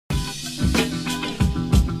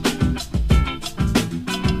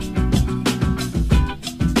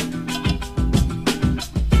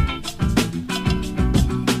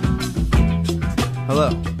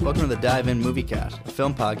the Dive In Movie Cast, a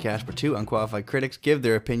film podcast where two unqualified critics give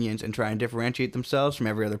their opinions and try and differentiate themselves from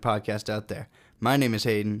every other podcast out there. My name is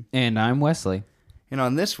Hayden. And I'm Wesley. And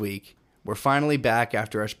on this week, we're finally back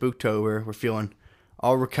after our Spooktober. We're feeling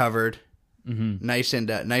all recovered. Mm-hmm.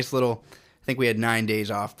 Nice little... I think we had 9 days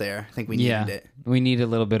off there. I think we needed it. We need a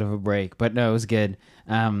little bit of a break, but no, it was good.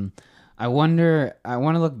 I want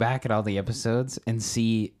to look back at all the episodes and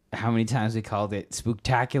see how many times we called it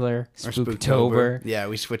Spooktacular, Spooktober. Yeah,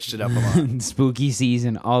 we switched it up a lot. Spooky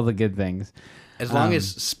season, all the good things. As long as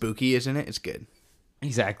spooky is in it, it's good.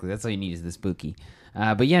 Exactly. That's all you need is the spooky.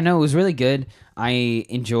 But yeah, no, it was really good. I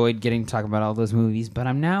enjoyed getting to talk about all those movies, but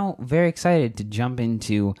I'm now very excited to jump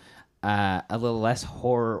into a little less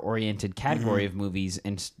horror-oriented category of movies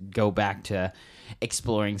and go back to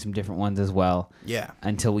exploring some different ones as well. Yeah.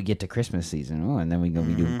 Until we get to Christmas season. Oh, and then we're going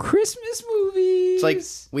to be doing Christmas movies. It's like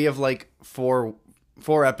we have like four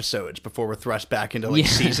episodes before we're thrust back into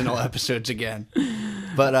seasonal episodes again.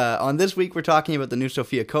 But on this week, we're talking about the new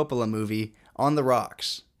Sofia Coppola movie, On the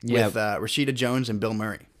Rocks, with Rashida Jones and Bill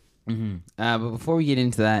Murray. Mm-hmm. But before we get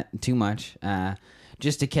into that too much...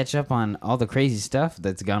 just to catch up on all the crazy stuff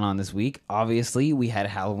that's gone on this week, obviously, we had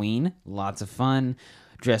Halloween. Lots of fun.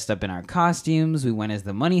 Dressed up in our costumes. We went as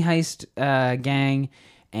the Money Heist gang,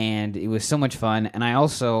 and it was so much fun. And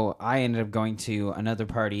I ended up going to another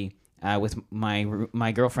party with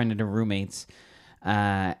my girlfriend and her roommates,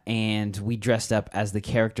 and we dressed up as the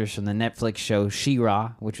characters from the Netflix show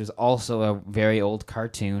She-Ra, which was also a very old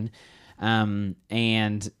cartoon.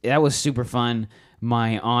 And that was super fun.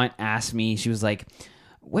 My aunt asked me, she was like,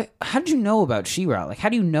 how did you know about She-Ra? Like, how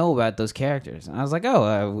do you know about those characters? And I was like,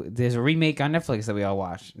 there's a remake on Netflix that we all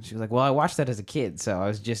watched. And she was like, well, I watched that as a kid, so I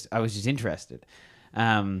was just interested.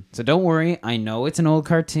 So don't worry, I know it's an old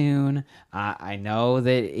cartoon. I know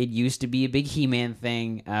that it used to be a big He-Man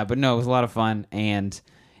thing, but no, it was a lot of fun. And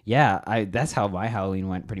yeah, that's how my Halloween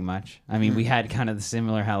went pretty much. I mean, we had kind of the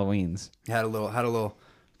similar Halloweens. Had a little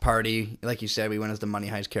party, like you said. We went as the Money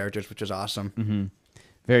Heist characters, which was awesome. Mm-hmm.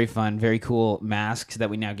 Very fun, very cool masks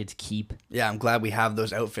that we now get to keep. Yeah, I'm glad we have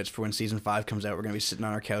those outfits for when season 5 comes out. We're gonna be sitting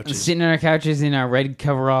on our couches, in our red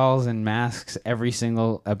coveralls and masks every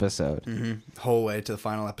single episode, whole way to the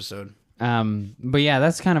final episode. But yeah,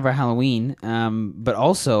 that's kind of our Halloween. But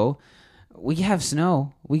also, we have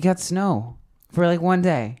snow. We got snow for like one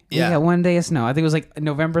day. Yeah, we got 1 day of snow. I think it was like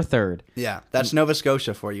November 3rd. Yeah, that's Nova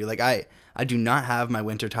Scotia for you. Like I do not have my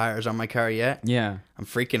winter tires on my car yet. Yeah. I'm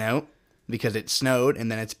freaking out because it snowed and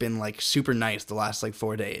then it's been like super nice the last like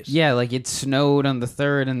 4 days. Yeah, like it snowed on the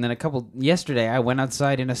 3rd and then yesterday I went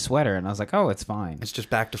outside in a sweater and I was like, oh, it's fine. It's just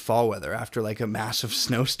back to fall weather after like a massive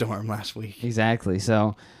snowstorm last week. Exactly.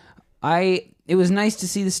 So it was nice to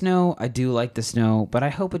see the snow. I do like the snow, but I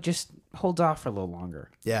hope it just holds off for a little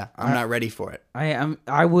longer. Yeah, I'm not ready for it.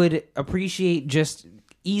 I would appreciate just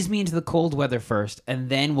ease me into the cold weather first, and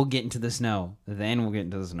then we'll get into the snow.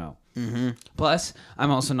 Mm-hmm. Plus,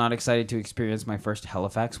 I'm also not excited to experience my first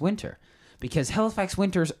Halifax winter, because Halifax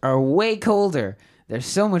winters are way colder. They're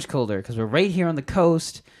so much colder, because we're right here on the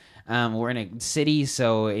coast. We're in a city,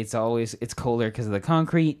 so it's colder because of the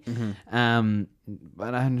concrete. Mm-hmm.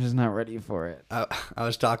 But I'm just not ready for it. I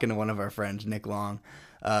was talking to one of our friends, Nick Long,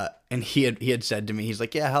 and he had said to me, he's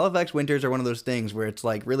like, yeah, Halifax winters are one of those things where it's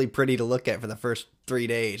like really pretty to look at for the first 3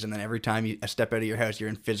 days, and then every time you step out of your house, you're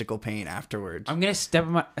in physical pain afterwards. I'm gonna step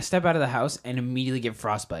out of the house and immediately get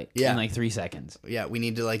frostbite in like 3 seconds. Yeah, we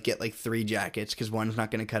need to like get like 3 jackets because one's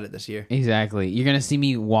not gonna cut it this year. Exactly. You're gonna see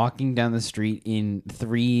me walking down the street in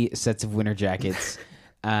 3 sets of winter jackets,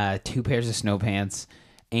 2 pairs of snow pants,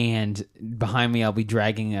 and behind me I'll be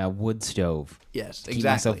dragging a wood stove. Yes, to keep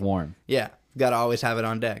myself warm. Yeah. Gotta always have it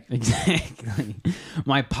on deck. Exactly.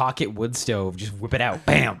 My pocket wood stove. Just whip it out.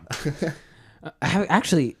 Bam.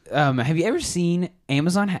 Have you ever seen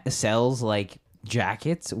Amazon sells like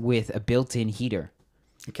jackets with a built-in heater?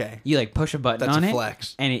 Okay. You like push a button on it,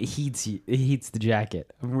 flex. and it heats you. It heats the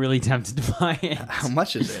jacket. I'm really tempted to buy it. How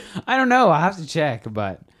much is it? I don't know. I'll have to check,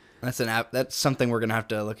 but that's an app. That's something we're gonna have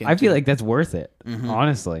to look into. I feel like that's worth it.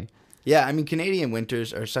 Honestly. Yeah, I mean, Canadian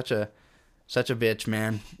winters are such a bitch,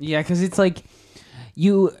 man. Yeah, because it's like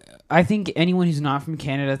I think anyone who's not from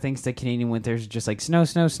Canada thinks that Canadian winters are just like snow,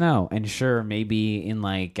 snow, snow. And sure, maybe in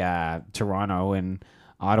like Toronto and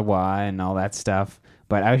Ottawa and all that stuff.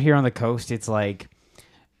 But out here on the coast, it's like,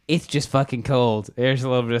 it's just fucking cold. There's a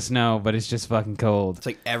little bit of snow, but it's just fucking cold. It's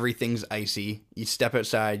like everything's icy. You step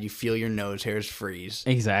outside, you feel your nose hairs freeze.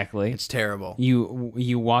 Exactly. It's terrible.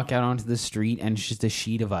 You walk out onto the street and it's just a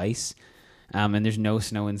sheet of ice, and there's no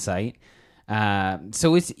snow in sight.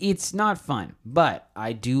 So it's not fun, but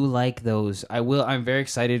I do like those. I'm very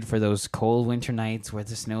excited for those cold winter nights where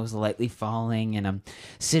the snow is lightly falling and I'm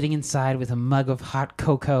sitting inside with a mug of hot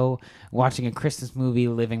cocoa, watching a Christmas movie,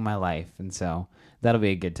 living my life. And so that'll be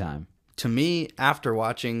a good time. To me, after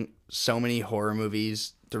watching so many horror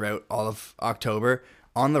movies throughout all of October,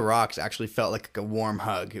 On the Rocks actually felt like a warm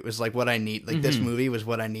hug. It was like what I need. Like this movie was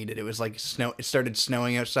what I needed. It was like snow. It started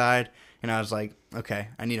snowing outside, and I was like, okay,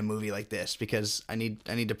 I need a movie like this because I need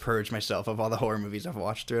to purge myself of all the horror movies I've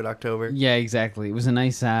watched throughout October. Yeah, exactly. It was a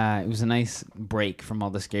nice break from all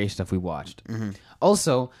the scary stuff we watched.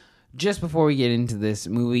 Also, just before we get into this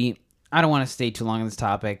movie, I don't want to stay too long on this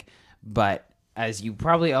topic, but as you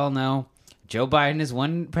probably all know, Joe Biden has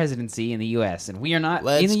won presidency in the U.S., and we are not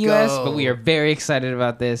in the U.S., but we are very excited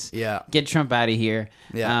about this. Yeah. Get Trump out of here.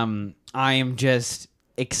 Yeah. I am just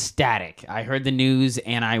ecstatic. I heard the news,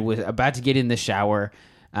 and I was about to get in the shower,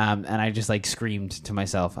 and I just, like, screamed to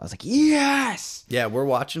myself. I was like, yes! Yeah, we're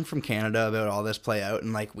watching from Canada about all this play out,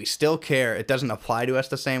 and, like, we still care. It doesn't apply to us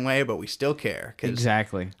the same way, but we still care. 'Cause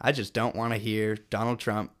exactly. I just don't want to hear Donald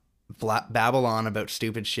Trump babble on about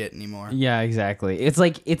stupid shit anymore. Yeah, exactly. It's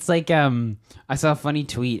like I saw a funny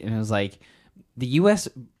tweet and it was like the U.S.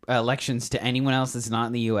 elections to anyone else that's not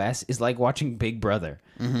in the U.S. is like watching Big Brother,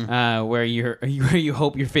 where you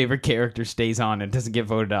hope your favorite character stays on and doesn't get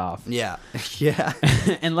voted off. Yeah, yeah.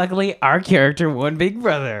 And luckily, our character won Big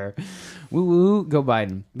Brother. Woo woo, go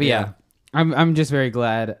Biden. But yeah. I'm just very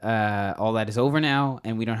glad all that is over now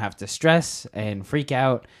and we don't have to stress and freak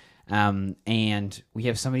out. And we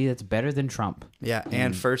have somebody that's better than Trump. Yeah,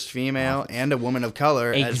 and first female and a woman of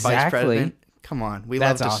color as vice president. Come on, we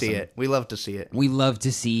love to see it. We love to see it. We love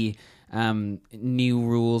to see new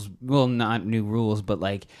rules. Well, not new rules, but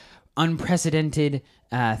like unprecedented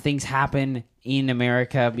things happen in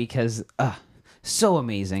America because so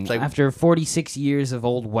amazing. Like, after 46 years of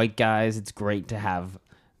old white guys, it's great to have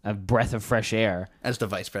a breath of fresh air as the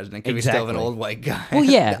vice president. Because we still have an old white guy. Well,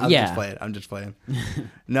 yeah, I'm just playing.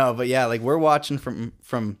 No, but yeah, like we're watching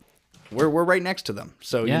from we're right next to them.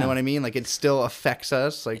 So you know what I mean? Like it still affects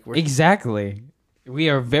us. Like we're exactly. We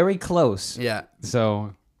are very close. Yeah.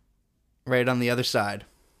 So right on the other side.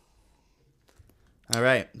 All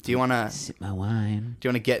right. Do you want to sip my wine? Do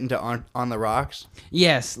you want to get into on the Rocks?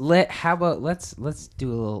 Yes. Let's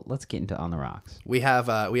get into On the Rocks. We have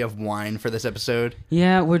wine for this episode.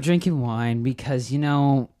 Yeah, we're drinking wine because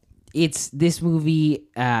this movie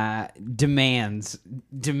demands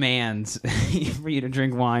for you to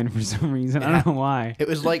drink wine for some reason. Yeah. I don't know why. It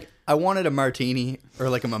was like I wanted a martini or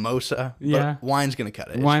like a mimosa. Yeah, but wine's gonna cut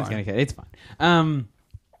it. Wine's gonna cut it. It's fine.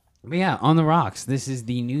 But yeah, On the Rocks. This is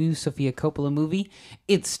the new Sofia Coppola movie.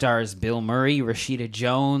 It stars Bill Murray, Rashida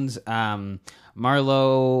Jones, Marlon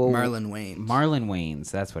Wayans. Marlon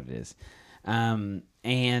Wayans, that's what it is.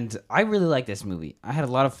 And I really like this movie. I had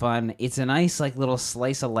a lot of fun. It's a nice like little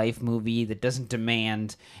slice of life movie that doesn't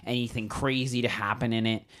demand anything crazy to happen in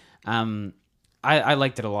it. I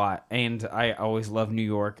liked it a lot, and I always love New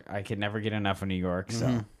York. I could never get enough of New York.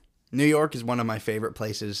 So New York is one of my favorite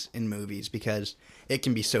places in movies because it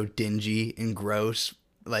can be so dingy and gross.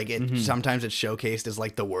 Like it sometimes it's showcased as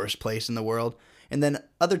like the worst place in the world. And then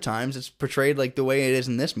other times it's portrayed like the way it is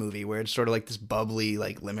in this movie where it's sort of like this bubbly,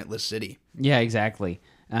 like limitless city. Yeah, exactly.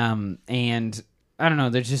 And I don't know,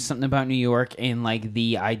 there's just something about New York and like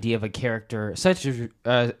the idea of a character such as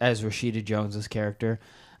Rashida Jones's character,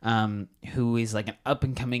 who is like an up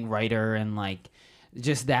and coming writer, and like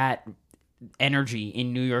just that energy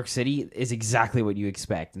in New York City is exactly what you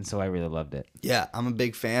expect, and so I really loved it. Yeah, I'm a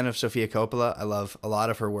big fan of Sofia Coppola. I love a lot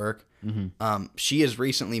of her work. She has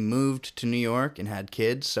recently moved to New York and had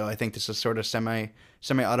kids, so I think this is sort of semi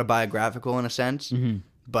autobiographical in a sense.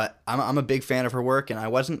 But I'm a big fan of her work, and I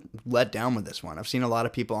wasn't let down with this one. I've seen a lot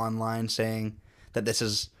of people online saying that this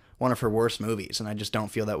is one of her worst movies, and I just don't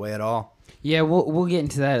feel that way at all. Yeah, we'll get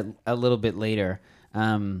into that a little bit later.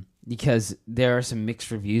 Because there are some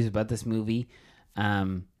mixed reviews about this movie.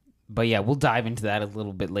 But yeah, we'll dive into that a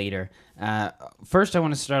little bit later. First, I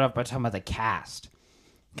want to start off by talking about the cast.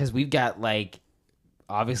 Because we've got,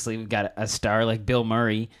 obviously we've got a star like Bill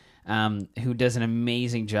Murray, who does an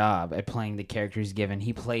amazing job at playing the character he's given.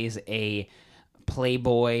 He plays a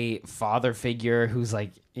playboy father figure who's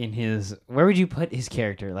like in his... Where would you put his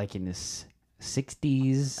character? Like in his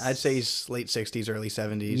 60s? I'd say he's late 60s, early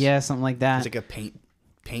 70s. Yeah, something like that. He's like a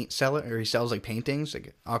paint seller, or he sells like paintings, like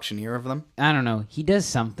an auctioneer of them. I don't know. He does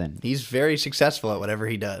something. He's very successful at whatever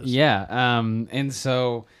he does. Yeah. And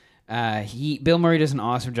so Bill Murray does an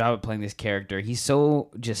awesome job at playing this character. He's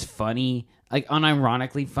so just funny, like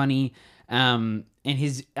unironically funny. And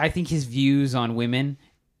I think his views on women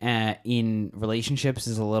in relationships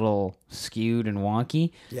is a little skewed and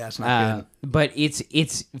wonky. Yeah, it's not good. But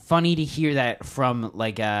it's funny to hear that from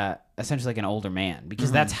like essentially like an older man,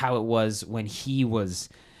 because that's how it was when he was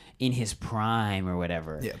in his prime or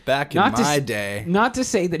whatever. Yeah, back in my day. Not to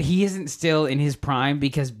say that he isn't still in his prime,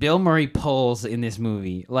 because Bill Murray pulls in this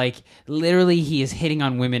movie. Like, literally, he is hitting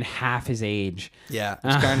on women half his age. Yeah,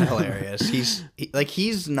 it's kind of hilarious.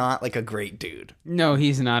 He's not like a great dude. No,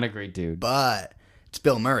 he's not a great dude. But it's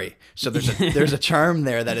Bill Murray. So there's a charm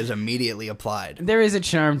there that is immediately applied. There is a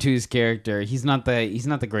charm to his character. He's not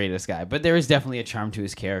the greatest guy, but there is definitely a charm to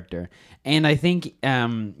his character. And I think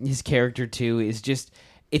his character too is just,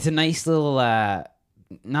 it's a nice little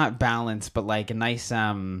not balance, but like a nice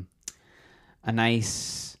I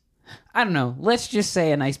don't know, let's just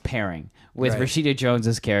say a nice pairing with Rashida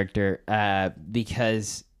Jones's character,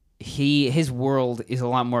 because his world is a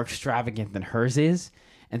lot more extravagant than hers is.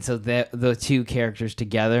 And so the two characters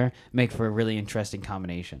together make for a really interesting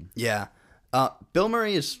combination. Yeah. Bill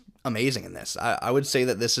Murray is amazing in this. I would say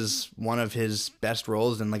that this is one of his best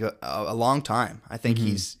roles in like a long time. I think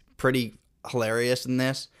he's pretty hilarious in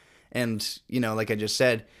this. And, like I just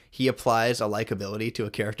said, he applies a likability to a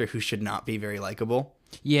character who should not be very likable.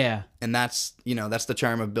 Yeah. And that's the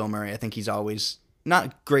charm of Bill Murray. I think he's always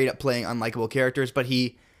not great at playing unlikable characters, but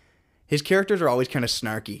his characters are always kind of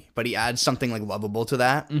snarky, but he adds something like lovable to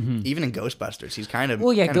that. Even in Ghostbusters, he's kind of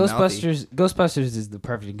Ghostbusters. Ghostbusters is the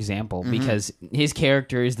perfect example because his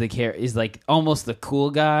character is is like almost the cool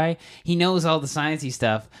guy. He knows all the sciencey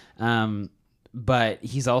stuff, but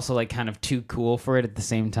he's also like kind of too cool for it at the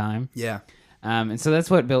same time. Yeah. And so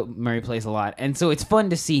that's what Bill Murray plays a lot, and so it's fun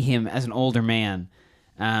to see him as an older man,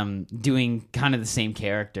 doing kind of the same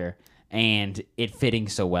character and it fitting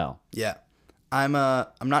so well. Yeah. I'm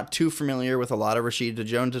not too familiar with a lot of Rashida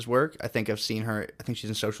Jones's work. I think I've seen her. I think she's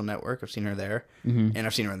in Social Network. I've seen her there, and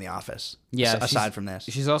I've seen her in The Office. Yeah. Aside from this,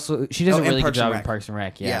 she does a really good job in Parks and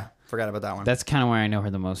Rec. Yeah, forgot about that one. That's kind of where I know her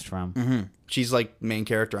the most from. Mm-hmm. She's like the main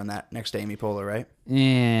character on that, next to Amy Poehler, right?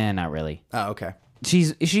 Yeah, not really. Oh, okay.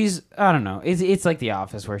 She's I don't know. It's like The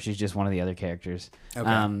Office where she's just one of the other characters.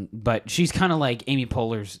 Okay. But she's kind of like Amy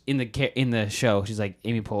Poehler's in the show. She's like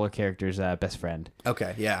Amy Poehler character's best friend.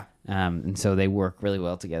 Okay. Yeah. And so they work really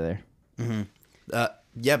well together. Mm-hmm.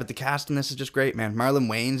 Yeah, but the cast in this is just great, man. Marlon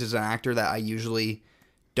Wayans is an actor that I usually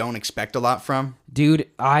don't expect a lot from. Dude,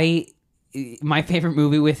 my favorite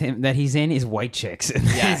movie with him that he's in is White Chicks, and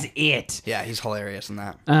that's it. Yeah, he's hilarious in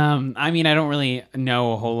that. I mean, I don't really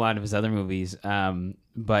know a whole lot of his other movies,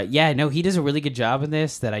 but yeah, no, he does a really good job in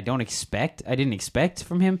this that I didn't expect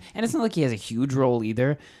from him, and it's not like he has a huge role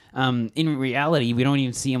either. In reality, we don't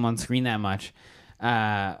even see him on screen that much,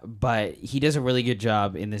 but he does a really good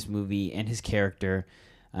job in this movie, and his character,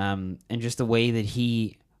 and just the way that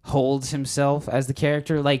he holds himself as the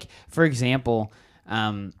character. Like, for example,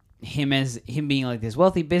 him being like this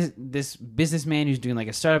wealthy this businessman who's doing like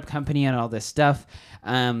a startup company and all this stuff,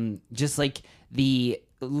 just like the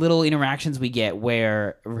little interactions we get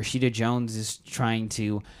where Rashida Jones is trying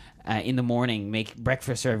to in the morning make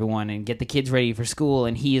breakfast for everyone and get the kids ready for school,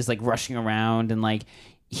 and he is like rushing around, and like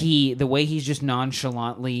the way he's just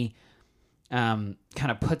nonchalantly kind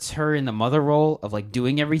of puts her in the mother role of like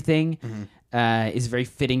doing everything is very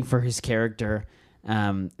fitting for his character.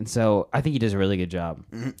 And so I think he does a really good job.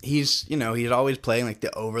 He's always playing like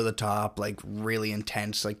the over the top, like really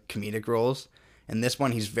intense, like comedic roles. And this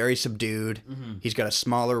one, he's very subdued. He's got a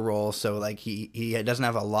smaller role, so like he doesn't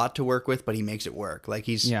have a lot to work with, but he makes it work. Like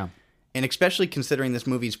and especially considering this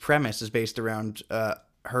movie's premise is based around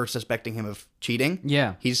her suspecting him of cheating.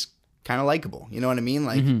 Yeah, he's kind of likable. You know what I mean?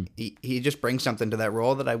 Like he just brings something to that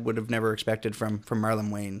role that I would have never expected from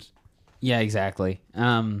Marlon Wayans. Yeah, exactly.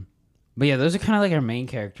 But yeah, those are kind of like our main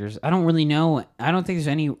characters. I don't really know. I don't think there's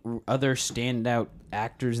any other standout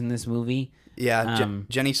actors in this movie. Yeah,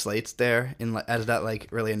 Jenny Slate's there as that like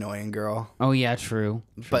really annoying girl. Oh yeah, true.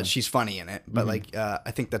 But she's funny in it. But like,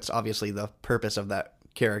 I think that's obviously the purpose of that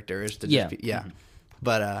character is to just be, yeah.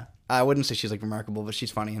 But I wouldn't say she's like remarkable, but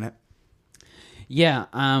she's funny in it. Yeah.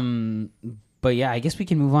 But yeah, I guess we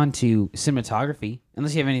can move on to cinematography.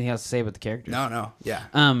 Unless you have anything else to say about the characters. No. Yeah.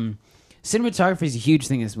 Cinematography is a huge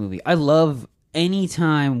thing in this movie. I love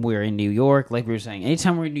anytime we're in New York, like we were saying,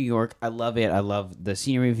 anytime we're in New York, I love it. I love the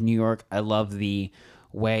scenery of New York. I love the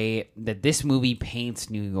way that this movie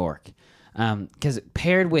paints New York. Because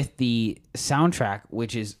paired with the soundtrack,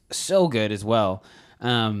 which is so good as well,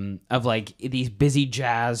 of like these busy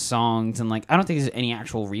jazz songs, and like I don't think there's any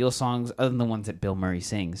actual real songs other than the ones that Bill Murray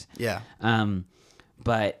sings. Yeah.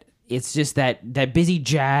 But it's just that busy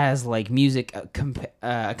jazz like music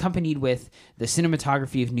accompanied with the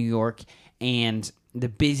cinematography of New York and the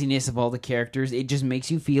busyness of all the characters, it just makes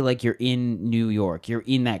you feel like you're in New York. You're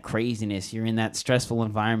in that craziness. You're in that stressful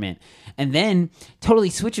environment. And then totally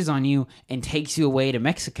switches on you and takes you away to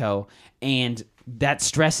Mexico. And that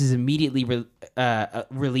stress is immediately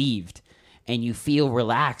relieved. And you feel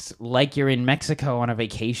relaxed like you're in Mexico on a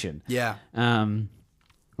vacation. Yeah.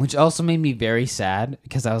 Which also made me very sad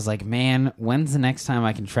because I was like, man, when's the next time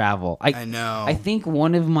I can travel? I know. I think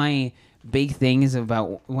one of my big things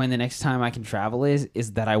about when the next time I can travel is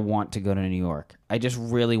that I want to go to New York. I just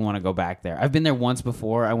really want to go back there. I've been there once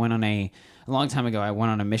before. I went on a long time ago. I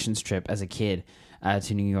went on a missions trip as a kid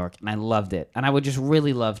to New York, and I loved it. And I would just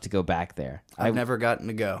really love to go back there. I've never gotten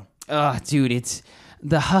to go. Oh, dude, it's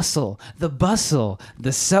the hustle, the bustle,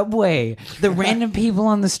 the subway, the random people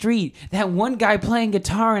on the street, that one guy playing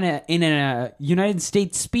guitar in a United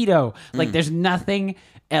States Speedo. Like, there's nothing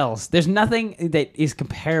else. There's nothing that is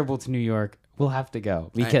comparable to New York. We'll have to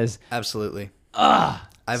go because absolutely. So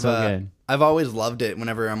good. I've always loved it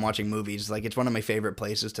whenever I'm watching movies. Like, it's one of my favorite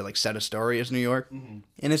places to like set a story is New York. And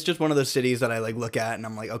it's just one of those cities that I like look at and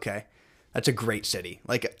I'm like, okay, that's a great city.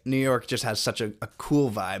 Like, New York just has such a cool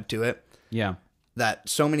vibe to it. Yeah. That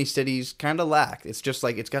so many cities kind of lack. It's just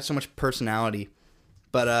like, it's got so much personality.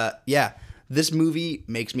 But yeah, this movie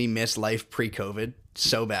makes me miss life pre-COVID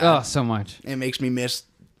so bad. Oh, so much. It makes me miss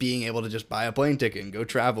being able to just buy a plane ticket and go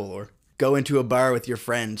travel, or go into a bar with your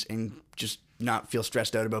friends and just not feel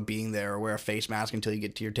stressed out about being there, or wear a face mask until you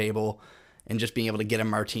get to your table, and just being able to get a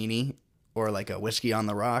martini or like a whiskey on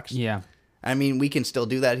the rocks. Yeah. I mean, we can still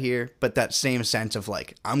do that here, but that same sense of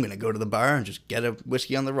like, I'm going to go to the bar and just get a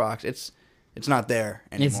whiskey on the rocks, it's not there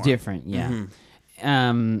anymore. It's different, yeah.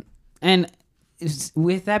 And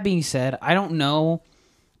with that being said, I don't know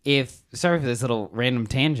if, sorry for this little random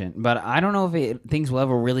tangent, but I don't know if things will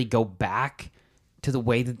ever really go back to the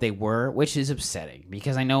way that they were, which is upsetting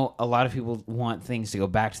because I know a lot of people want things to go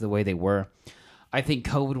back to the way they were. I think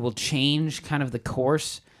COVID will change kind of the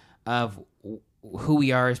course of who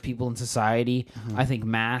we are as people in society. I think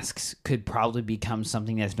masks could probably become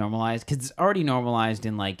something that's normalized because it's already normalized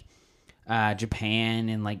in like Japan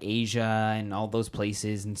and like Asia and all those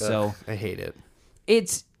places. And so I hate it.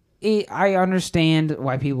 I understand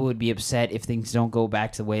why people would be upset if things don't go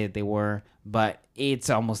back to the way that they were, but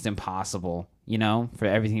it's almost impossible, for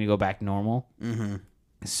everything to go back normal.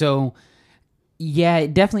 So, yeah,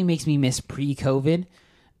 it definitely makes me miss pre-COVID.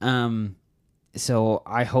 So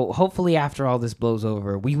I hopefully after all this blows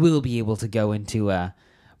over, we will be able to go into a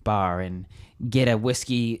bar and get a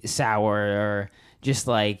whiskey sour or just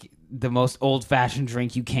like the most old-fashioned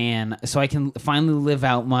drink you can, so I can finally live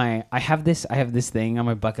out I have this thing on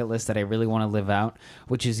my bucket list that I really want to live out,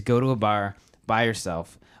 which is go to a bar by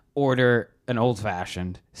yourself, order an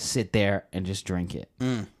old-fashioned, sit there and just drink it.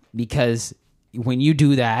 Because when you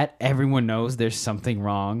do that, everyone knows there's something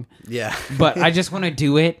wrong. Yeah. But I just want to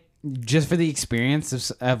do it just for the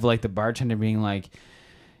experience of like the bartender being like,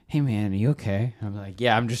 hey man, are you okay? I'm like,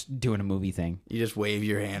 yeah, I'm just doing a movie thing. You just wave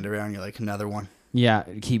your hand around, you're like, another one. Yeah,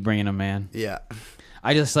 keep bringing them, man. Yeah.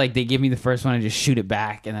 I just like, they give me the first one, I just shoot it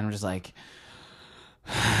back, and then I'm just like...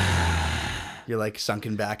 You're like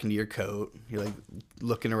sunken back into your coat. You're like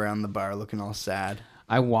looking around the bar, looking all sad.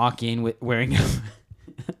 I walk in wearing...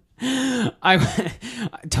 I'm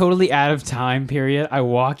totally out of time period. I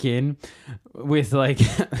walk in with like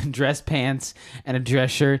dress pants and a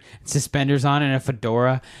dress shirt, suspenders on, and a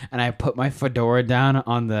fedora, and I put my fedora down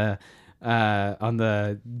on the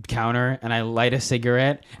counter and I light a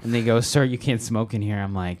cigarette and they go, sir, you can't smoke in here.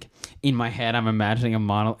 I'm like, in my head, I'm imagining a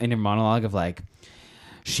monologue of like,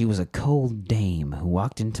 she was a cold dame who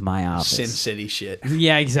walked into my office. Sin City shit.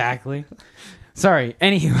 Yeah, exactly. Sorry.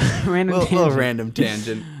 Anyway, random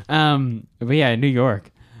tangent. But yeah, New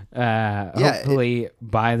York. Hopefully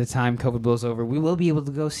by the time COVID blows over, we will be able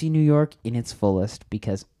to go see New York in its fullest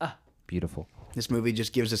because, beautiful. This movie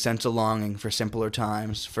just gives a sense of longing for simpler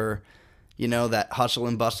times, for, that hustle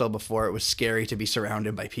and bustle before it was scary to be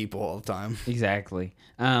surrounded by people all the time. Exactly.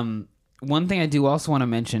 One thing I do also want to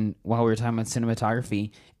mention while we were talking about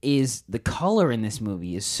cinematography is the color in this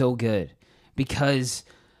movie is so good because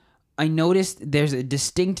I noticed there's a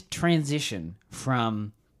distinct transition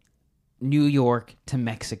from New York to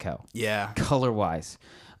Mexico. Yeah. Color-wise.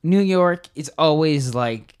 New York is always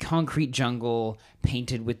like concrete jungle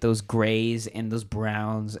painted with those grays and those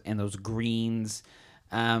browns and those greens.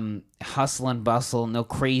 Hustle and bustle, no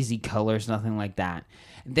crazy colors, nothing like that.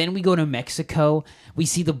 Then we go to Mexico. We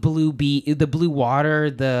see the blue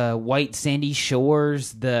water, the white sandy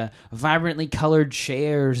shores, the vibrantly colored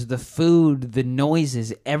chairs, the food, the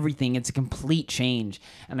noises, everything. It's a complete change.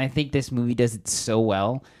 And I think this movie does it so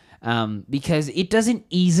well because it doesn't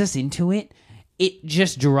ease us into it. it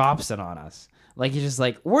just drops it on us. Like, it's just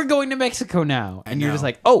like, we're going to Mexico now. And you're just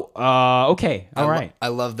like, okay, all right. I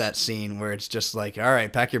love that scene where it's just like, all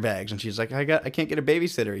right, pack your bags. And she's like, I can't get a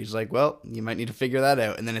babysitter. He's like, well, you might need to figure that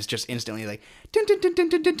out. And then it's just instantly like, dun, dun, dun, dun,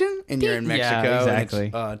 dun, dun, dun, and you're in Mexico. Yeah,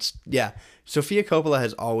 exactly. Yeah. Sofia Coppola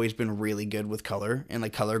has always been really good with color and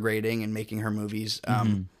like color grading and making her movies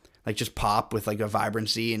like just pop with like a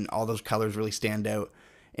vibrancy, and all those colors really stand out.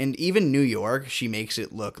 And even New York, she makes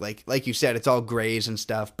it look like you said, it's all grays and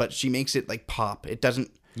stuff, but she makes it like pop. It doesn't,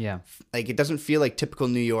 it doesn't feel like typical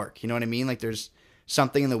New York. You know what I mean? Like there's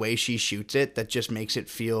something in the way she shoots it that just makes it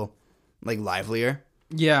feel like livelier.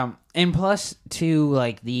 Yeah. And plus too,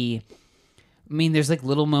 like there's like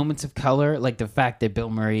little moments of color, like the fact that Bill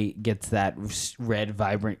Murray gets that red,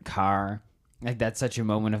 vibrant car. Like that's such a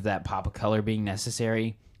moment of that pop of color being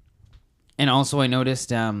necessary. And also I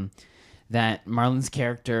noticed, that Marlon's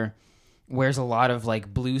character wears a lot of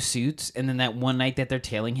like blue suits, and then that one night that they're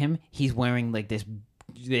tailing him, he's wearing like this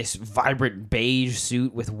vibrant beige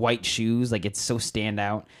suit with white shoes. Like it's so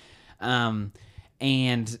standout.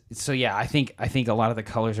 And so yeah, I think a lot of the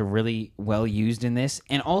colors are really well used in this,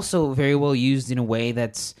 and also very well used in a way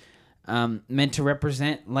that's meant to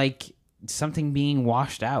represent like something being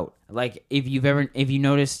washed out. Like if you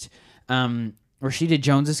noticed, Rashida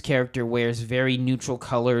Jones's character wears very neutral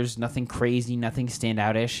colors, nothing crazy, nothing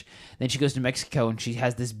standoutish. Then she goes to Mexico and she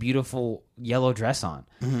has this beautiful yellow dress on.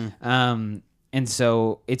 Mm-hmm. And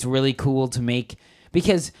so it's really cool to make,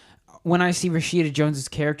 because when I see Rashida Jones's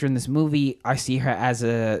character in this movie, I see her as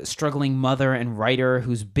a struggling mother and writer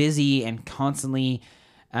who's busy and constantly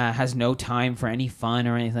has no time for any fun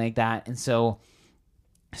or anything like that. And so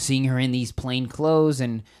seeing her in these plain clothes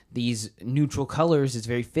and these neutral colors is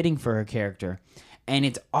very fitting for her character. And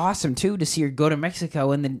it's awesome, too, to see her go to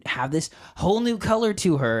Mexico and then have this whole new color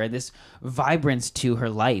to her and this vibrance to her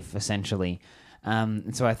life, essentially.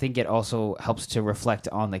 And so I think it also helps to reflect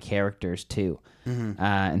on the characters, too. Mm-hmm.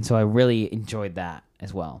 And so I really enjoyed that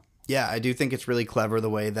as well. Yeah, I do think it's really clever the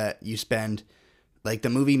way that you spend... Like, the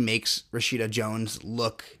movie makes Rashida Jones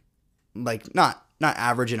look like not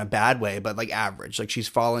average in a bad way, but like average. Like she's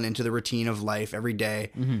fallen into the routine of life every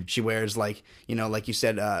day. Mm-hmm. She wears like, like you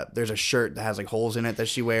said, there's a shirt that has like holes in it that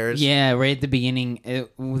she wears. Yeah, right at the beginning,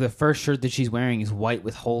 the first shirt that she's wearing is white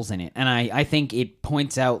with holes in it. And I think it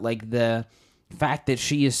points out like the fact that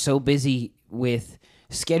she is so busy with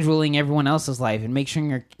scheduling everyone else's life and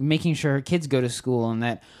making sure her kids go to school, and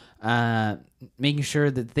that making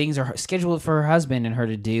sure that things are scheduled for her husband and her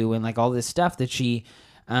to do, and like all this stuff that she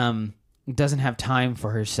doesn't have time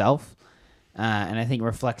for herself, and I think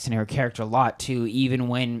reflects in her character a lot too, even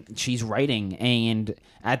when she's writing. And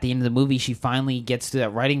at the end of the movie, she finally gets to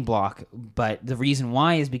that writing block, but the reason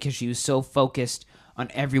why is because she was so focused on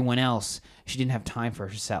everyone else, she didn't have time for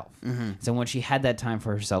herself. Mm-hmm. So when she had that time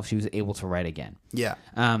for herself, she was able to write again. Yeah.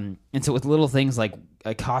 And so with little things like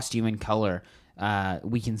a costume and color,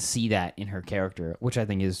 we can see that in her character, which I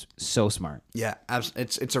think is so smart. Yeah,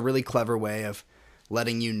 it's a really clever way of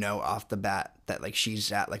letting you know off the bat that like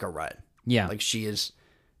she's at like a rut. Yeah. Like she is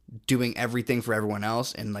doing everything for everyone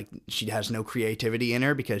else, and like she has no creativity in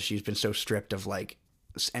her because she's been so stripped of like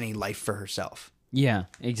any life for herself. Yeah,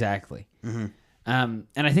 exactly. Mm-hmm. And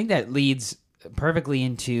I think that leads perfectly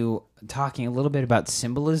into talking a little bit about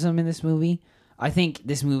symbolism in this movie. I think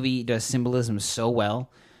this movie does symbolism so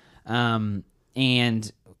well.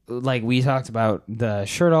 And like we talked about the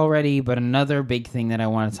shirt already, but another big thing that I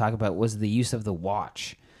want to talk about was the use of the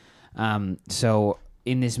watch. So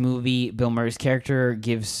in this movie, Bill Murray's character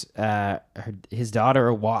gives his daughter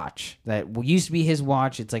a watch that used to be his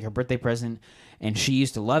watch. It's like her birthday present, and she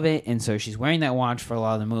used to love it, and so she's wearing that watch for a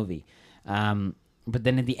lot of the movie. But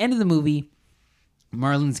then at the end of the movie,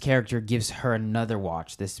 Marlon's character gives her another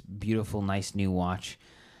watch, this beautiful, nice new watch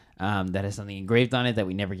that has something engraved on it that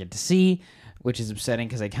we never get to see, which is upsetting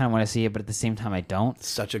because I kind of want to see it, but at the same time I don't.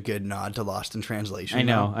 Such a good nod to Lost in Translation. I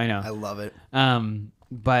know. I love it.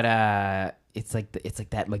 But it's like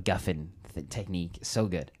that MacGuffin technique, so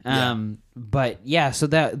good. Yeah. But yeah, so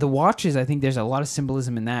that the watches, I think there's a lot of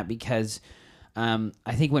symbolism in that, because I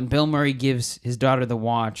think when Bill Murray gives his daughter the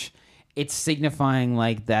watch, it's signifying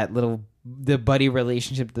like the buddy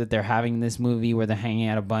relationship that they're having in this movie, where they're hanging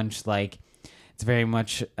out a bunch. Like it's very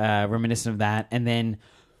much reminiscent of that. And then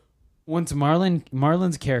once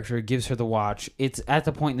Marlon's character gives her the watch, it's at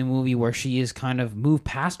the point in the movie where she is kind of moved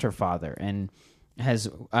past her father and has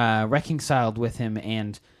reconciled with him,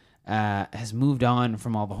 and has moved on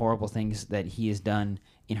from all the horrible things that he has done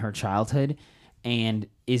in her childhood, and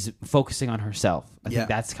is focusing on herself. I think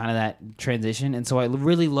that's kind of that transition. And so I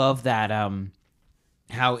really love that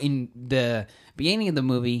how in the beginning of the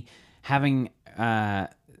movie, having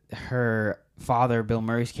her father, Bill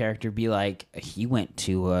Murray's character, be like, he went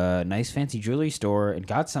to a nice fancy jewelry store and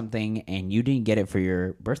got something and you didn't get it for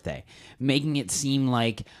your birthday, making it seem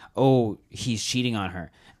like, oh, he's cheating on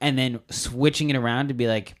her, and then switching it around to be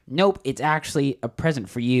like, nope, it's actually a present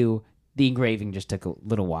for you. The engraving just took a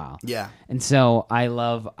little while. Yeah. And so I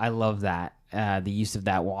love that, the use of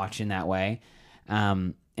that watch in that way.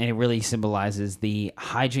 And it really symbolizes the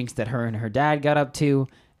hijinks that her and her dad got up to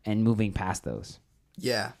and moving past those.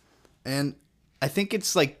 Yeah. And I think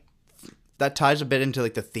it's like that ties a bit into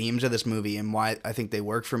like the themes of this movie and why I think they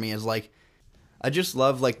work for me is like I just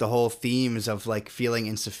love like the whole themes of like feeling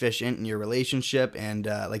insufficient in your relationship and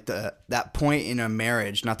like that point in a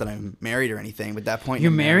marriage. Not that I'm married or anything, but that point. You're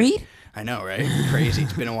married? I know, right? Crazy.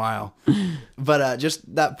 It's been a while. But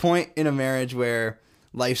just that point in a marriage where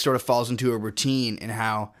life sort of falls into a routine and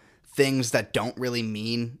how things that don't really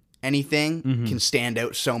mean anything can stand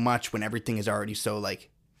out so much when everything is already so like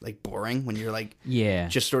boring, when you're like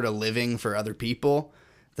just sort of living for other people.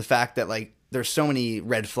 The fact that like there's so many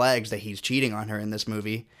red flags that he's cheating on her in this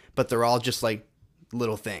movie, but they're all just like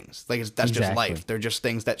little things. Like that's just life. They're just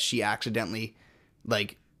things that she accidentally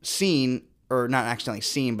like seen, or not accidentally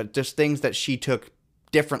seen, but just things that she took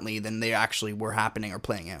differently than they actually were happening or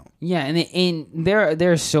playing out. Yeah, and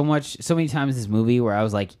there's so many times in this movie where I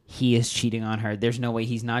was like, he is cheating on her. There's no way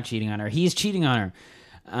he's not cheating on her. He is cheating on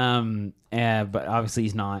her. But obviously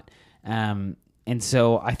he's not. And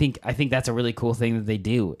so I think that's a really cool thing that they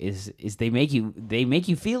do is they make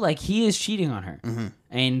you feel like he is cheating on her,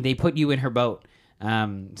 and they put you in her boat.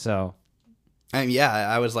 So. Yeah,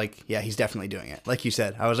 I was like, yeah, he's definitely doing it. Like you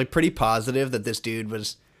said, I was like pretty positive that this dude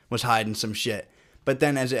was hiding some shit. But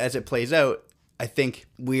then as it plays out, I think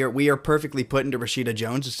we are perfectly put into Rashida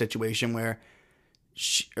Jones' situation where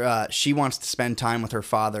she wants to spend time with her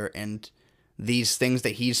father, and these things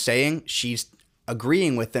that he's saying, she's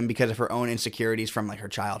agreeing with them because of her own insecurities from like her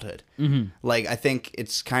childhood. Like I think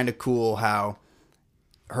it's kind of cool how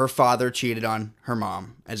her father cheated on her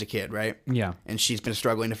mom as a kid, right? Yeah. And she's been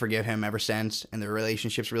struggling to forgive him ever since, and their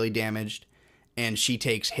relationship's really damaged. And she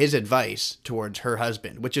takes his advice towards her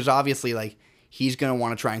husband, which is obviously like he's going to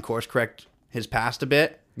want to try and course correct his past a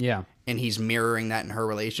bit. Yeah. And he's mirroring that in her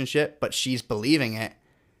relationship, but she's believing it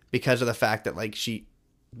because of the fact that like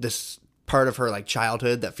this part of her like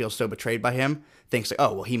childhood that feels so betrayed by him thinks like,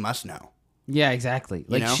 oh, well, he must know. Yeah, exactly.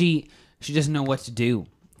 Like she doesn't know what to do.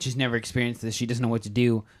 She's never experienced this. She doesn't know what to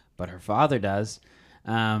do, but her father does.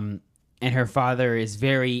 And her father is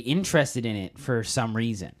very interested in it for some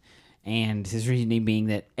reason. And his reasoning being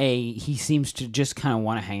that A, he seems to just kind of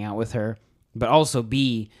want to hang out with her, but also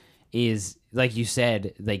B, is like you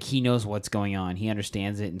said, like he knows what's going on. He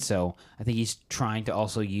understands it. And so I think he's trying to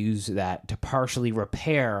also use that to partially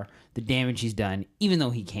repair the damage he's done, even though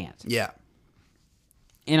he can't. Yeah.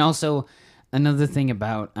 And also another thing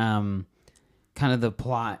about kind of the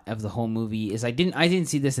plot of the whole movie is I didn't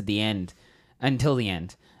see this at the end until the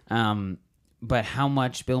end. But how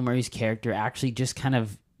much Bill Murray's character actually just kind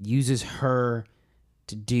of uses her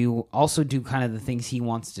to do kind of the things he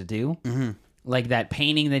wants to do. Like that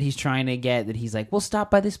painting that he's trying to get, that he's like, we'll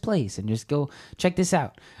stop by this place and just go check this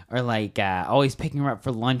out. Or like always picking her up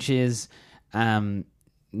for lunches.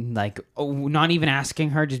 Like not even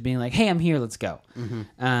asking her, just being like, hey, I'm here, let's go.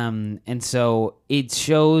 And so it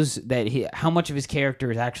shows that how much of his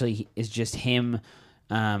character is just him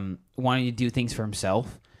wanting to do things for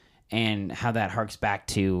himself, and how that harks back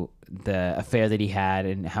to the affair that he had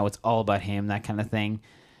and how it's all about him, that kind of thing.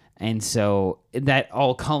 And so that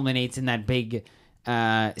all culminates in that big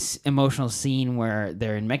emotional scene where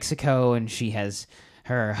they're in Mexico and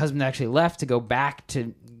her husband actually left to go back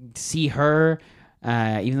to see her,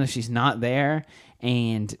 even though she's not there.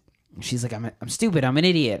 And she's like, I'm stupid, I'm an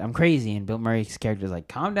idiot, I'm crazy. And Bill Murray's character is like,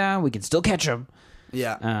 calm down, we can still catch him.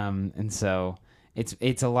 Yeah. And so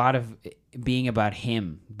it's a lot of being about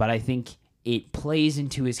him, but I think it plays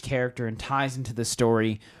into his character and ties into the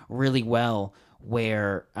story really well,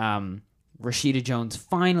 where Rashida Jones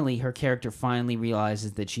her character finally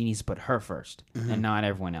realizes that she needs to put her first and not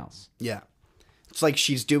everyone else. Yeah. It's like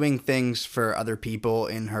she's doing things for other people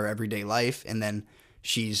in her everyday life, and then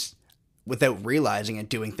she's, without realizing it,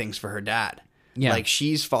 doing things for her dad. Yeah. Like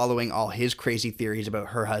she's following all his crazy theories about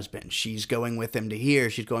her husband. She's going with him to here,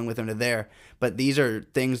 she's going with him to there, but these are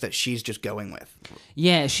things that she's just going with.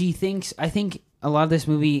 Yeah, I think a lot of this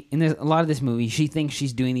movie, she thinks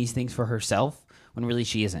she's doing these things for herself when really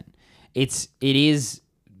she isn't. It is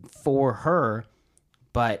for her,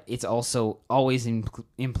 but it's also always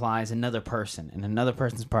implies another person, and another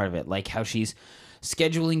person's part of it. Like how she's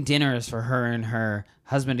scheduling dinners for her and her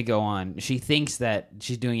husband to go on. She thinks that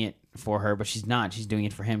she's doing it for her, but she's not. She's doing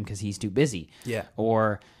it for him because he's too busy. Yeah.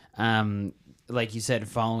 Or, like you said,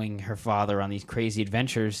 following her father on these crazy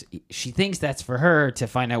adventures. She thinks that's for her to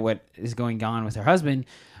find out what is going on with her husband,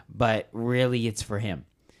 but really it's for him.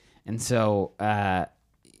 And so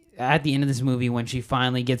at the end of this movie, when she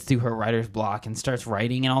finally gets through her writer's block and starts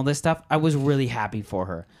writing and all this stuff, I was really happy for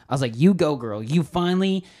her. I was like, you go, girl. You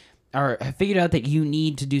finally have figured out that you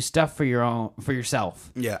need to do stuff for yourself.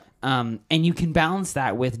 Yeah. And you can balance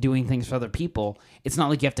that with doing things for other people. It's not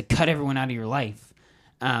like you have to cut everyone out of your life.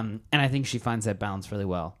 And I think she finds that balance really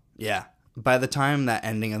well. Yeah. By the time that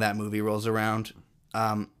ending of that movie rolls around,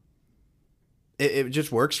 it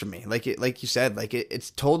just works for me. Like you said, like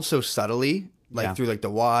it's told so subtly, like through like the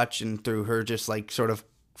watch and through her just like sort of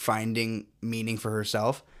finding meaning for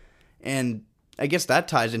herself. And I guess that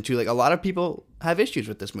ties into like a lot of people have issues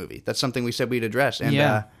with this movie. That's something we said we'd address.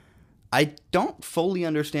 And I don't fully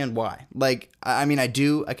understand why. Like, I mean, I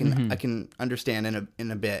do. I can understand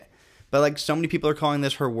in a bit. But like, so many people are calling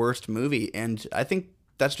this her worst movie, and I think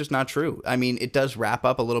that's just not true. I mean, it does wrap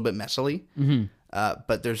up a little bit messily,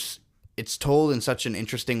 but it's told in such an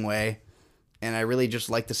interesting way, and I really just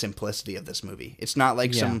like the simplicity of this movie. It's not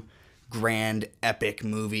like some grand epic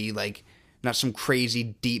movie, like not some crazy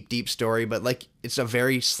deep story, but like it's a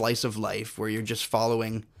very slice of life where you're just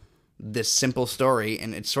following this simple story,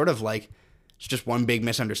 and it's sort of like it's just one big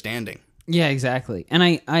misunderstanding. Yeah, exactly. And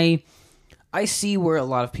I see where a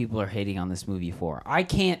lot of people are hating on this movie for. I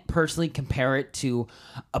can't personally compare it to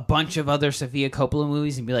a bunch of other Sofia Coppola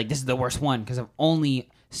movies and be like, this is the worst one, because I've only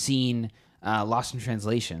seen Lost in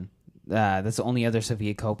Translation. That's the only other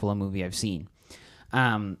Sofia Coppola movie I've seen.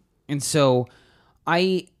 And so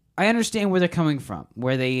I understand where they're coming from,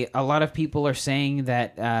 where a lot of people are saying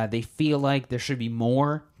that they feel like there should be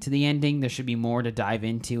more to the ending, there should be more to dive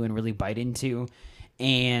into and really bite into,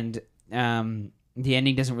 and the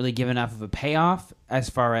ending doesn't really give enough of a payoff as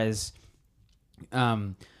far as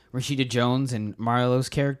Rashida Jones and Marlon's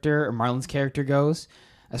character goes.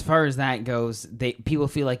 As far as that goes, people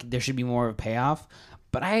feel like there should be more of a payoff,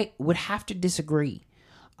 but I would have to disagree.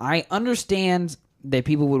 I understand that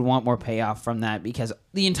people would want more payoff from that because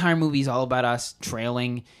the entire movie is all about us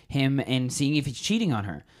trailing him and seeing if he's cheating on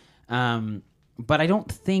her. But I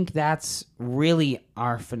don't think that's really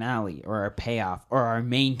our finale or our payoff or our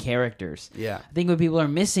main characters. Yeah. I think what people are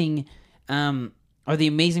missing are the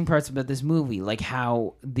amazing parts about this movie, like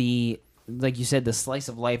how like you said, the slice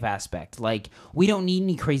of life aspect. Like, we don't need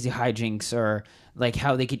any crazy hijinks, or like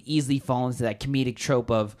how they could easily fall into that comedic trope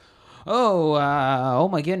of, oh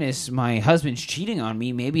my goodness, my husband's cheating on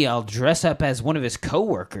me. Maybe I'll dress up as one of his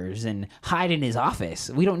coworkers and hide in his office.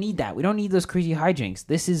 We don't need that. We don't need those crazy hijinks.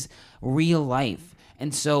 This is real life.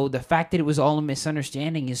 And so the fact that it was all a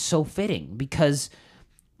misunderstanding is so fitting, because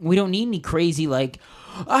we don't need any crazy, like,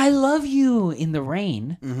 I love you in the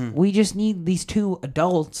rain. Mm-hmm. We just need these two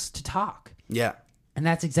adults to talk. Yeah. And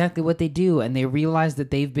that's exactly what they do. And they realize that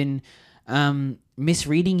they've been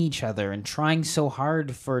misreading each other and trying so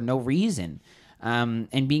hard for no reason,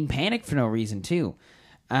 and being panicked for no reason too.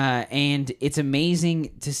 And it's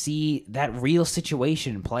amazing to see that real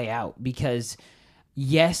situation play out, because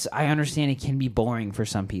yes, I understand it can be boring for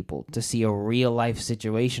some people to see a real life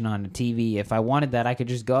situation on a TV. If I wanted that, I could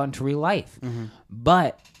just go out into real life. Mm-hmm.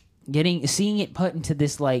 But seeing it put into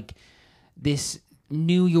this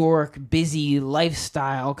New York busy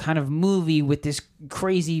lifestyle kind of movie with this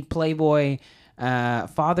crazy playboy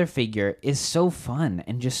father figure is so fun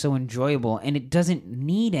and just so enjoyable, and it doesn't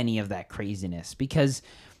need any of that craziness because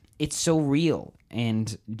it's so real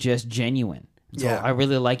and just genuine. So I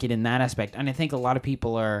really like it in that aspect, and I think a lot of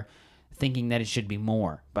people are thinking that it should be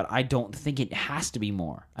more, but I don't think it has to be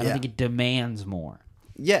more. I don't think it demands more.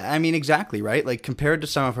 Yeah, I mean, exactly, right? Like, compared to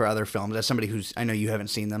some of her other films, as somebody I know you haven't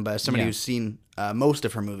seen them, but as somebody who's seen most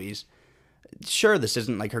of her movies, sure, this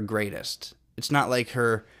isn't like her greatest. It's not like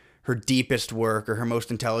her deepest work or her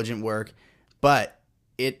most intelligent work, but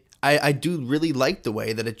I do really like the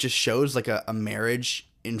way that it just shows like a marriage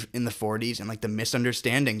in the 40s and like the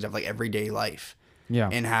misunderstandings of like everyday life. Yeah.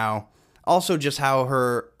 And how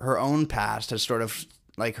her own past has sort of,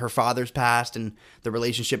 like, her father's past and the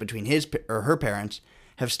relationship between her parents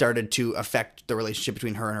have started to affect the relationship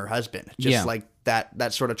between her and her husband. Just like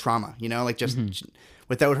that sort of trauma, like just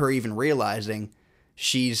without her even realizing,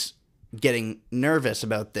 she's getting nervous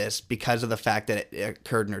about this because of the fact that it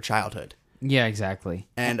occurred in her childhood. Yeah, exactly.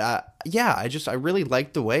 And I really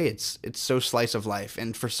like the way it's so slice of life.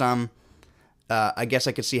 And for some, I guess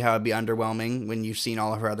I could see how it'd be underwhelming when you've seen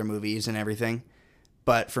all of her other movies and everything.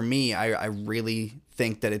 But for me, I really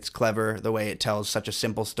think that it's clever the way it tells such a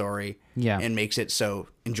simple story and makes it so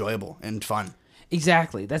enjoyable and fun.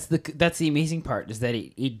 Exactly. That's the amazing part, is that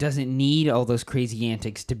it doesn't need all those crazy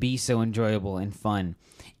antics to be so enjoyable and fun.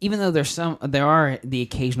 Even though there are the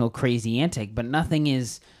occasional crazy antic, but nothing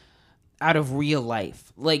is out of real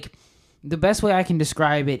life. Like, the best way I can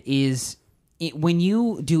describe it is when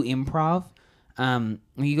you do improv, when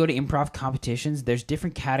you go to improv competitions, there's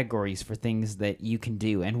different categories for things that you can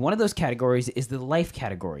do. And one of those categories is the life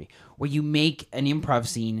category, where you make an improv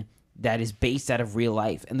scene that is based out of real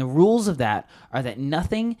life. And the rules of that are that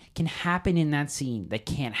nothing can happen in that scene that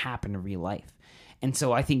can't happen in real life. And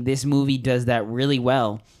so I think this movie does that really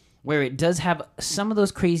well, where it does have some of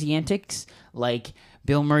those crazy antics, like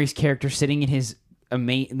Bill Murray's character sitting in his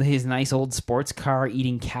nice old sports car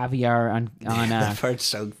eating caviar on that part's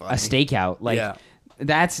so funny. A stakeout. Like,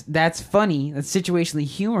 that's funny. That's situationally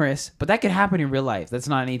humorous, but that could happen in real life. That's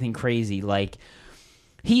not anything crazy. Like,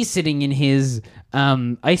 he's sitting in his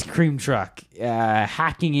ice cream truck,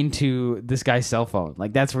 hacking into this guy's cell phone.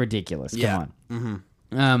 Like, that's ridiculous. Come on.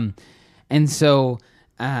 Mm-hmm. And so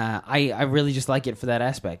I really just like it for that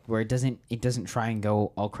aspect, where it doesn't try and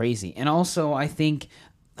go all crazy. And also, I think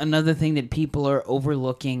another thing that people are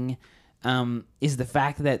overlooking is the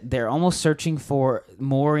fact that they're almost searching for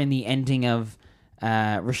more in the ending of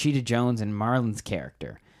Rashida Jones and Marlon's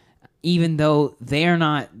character, even though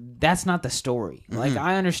that's not the story. Mm-hmm. Like,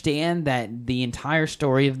 I understand that the entire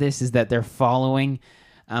story of this is that they're following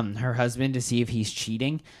her husband to see if he's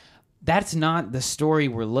cheating. That's not the story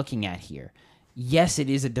we're looking at here. Yes, it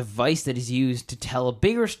is a device that is used to tell a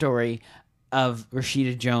bigger story of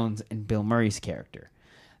Rashida Jones and Bill Murray's character.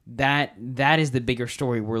 That is the bigger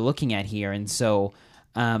story we're looking at here. And so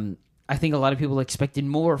I think a lot of people expected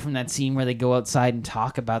more from that scene where they go outside and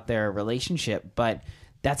talk about their relationship, but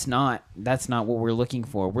that's not what we're looking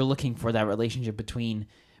for. We're looking for that relationship between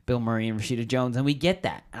Bill Murray and Rashida Jones, and we get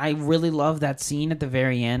that. I really love that scene at the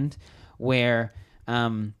very end where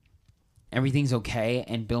everything's okay,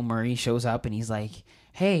 and Bill Murray shows up and he's like,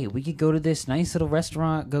 hey, we could go to this nice little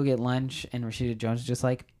restaurant, go get lunch, and Rashida Jones is just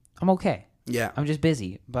like, I'm okay. Yeah. I'm just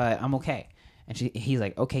busy, but I'm okay. And he's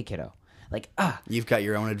like, okay, kiddo. Like, you've got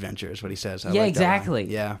your own adventure, is what he says. Yeah, exactly.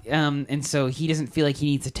 Yeah. And so he doesn't feel like he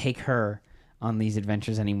needs to take her on these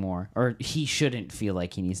adventures anymore, or he shouldn't feel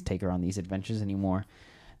like he needs to take her on these adventures anymore.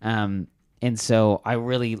 And so I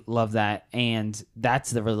really love that, and that's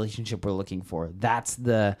the relationship we're looking for. That's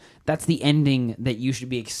the ending that you should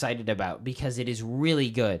be excited about, because it is really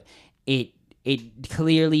good. It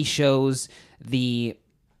clearly shows the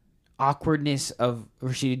awkwardness of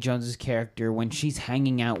Rashida Jones's character when she's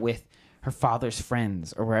hanging out with her father's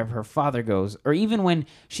friends, or wherever her father goes, or even when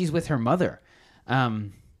she's with her mother.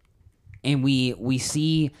 And we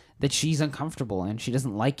see that she's uncomfortable and she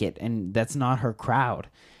doesn't like it, and that's not her crowd.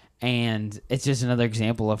 And it's just another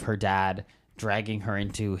example of her dad dragging her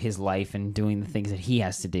into his life and doing the things that he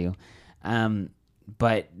has to do.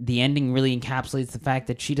 But the ending really encapsulates the fact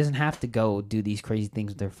that she doesn't have to go do these crazy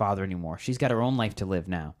things with her father anymore. She's got her own life to live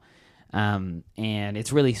now. And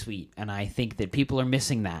it's really sweet. And I think that people are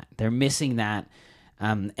missing that. They're missing that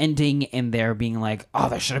ending, and they're being like, oh,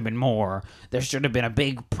 there should have been more. There should have been a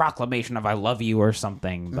big proclamation of I love you or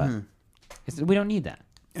something. But we don't need that.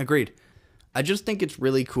 Agreed. I just think it's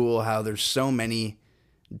really cool how there's so many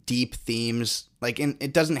deep themes, like, and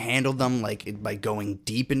it doesn't handle them by going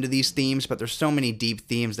deep into these themes, but there's so many deep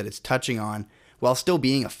themes that it's touching on while still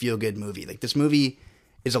being a feel-good movie. Like, this movie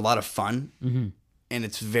is a lot of fun, and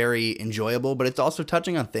it's very enjoyable, but it's also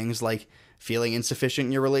touching on things like feeling insufficient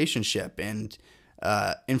in your relationship and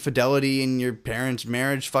infidelity in your parents'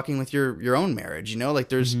 marriage, fucking with your own marriage. You know, like,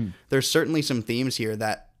 there's certainly some themes here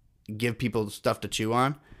that give people stuff to chew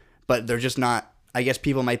on. But they're just not, I guess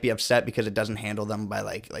people might be upset because it doesn't handle them by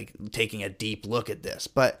like taking a deep look at this.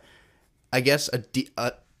 But I guess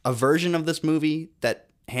a version of this movie that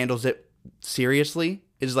handles it seriously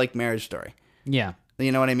is like Marriage Story. Yeah.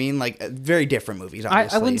 You know what I mean? Like, very different movies,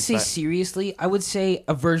 obviously. I wouldn't say seriously. I would say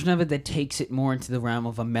a version of it that takes it more into the realm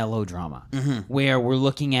of a melodrama, where we're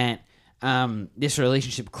looking at this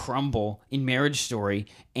relationship crumble in Marriage Story,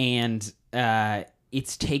 and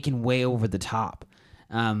it's taken way over the top.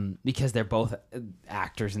 Because they're both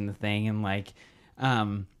actors in the thing, and like,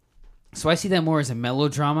 so I see that more as a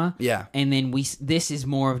melodrama. Yeah. And then this is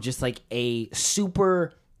more of just like a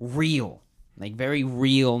super real, like very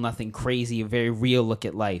real, nothing crazy, a very real look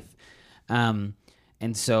at life. And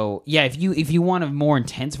so, yeah, if you want a more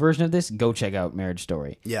intense version of this, go check out Marriage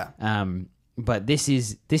Story. Yeah. But this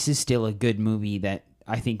is still a good movie that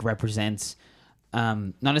I think represents,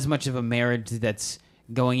 not as much of a marriage that's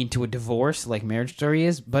going into a divorce like Marriage Story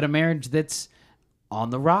is, but a marriage that's on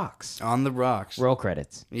the rocks. On the rocks. Roll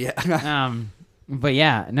credits. Yeah. But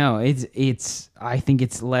yeah, no, it's. I think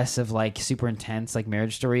it's less of like super intense like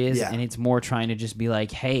Marriage Story is, Yeah. and it's more trying to just be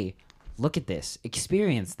like, hey, look at this,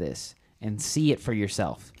 experience this, and see it for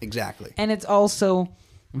yourself. Exactly. And it's also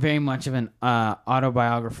very much of an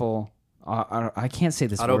autobiographical. I can't say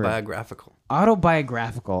this word. Autobiographical.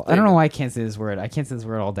 Autobiographical. I don't know why I can't say this word. I can't say this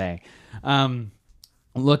word all day.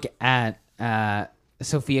 Look at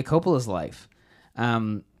Sofia Coppola's life,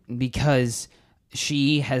 because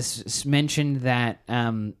she has mentioned that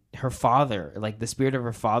her father, like the spirit of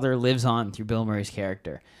her father, lives on through Bill Murray's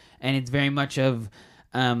character, and it's very much of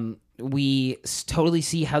we totally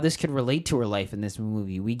see how this could relate to her life in this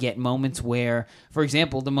movie. We get moments where, for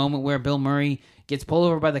example, the moment where Bill Murray gets pulled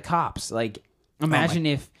over by the cops. Like, imagine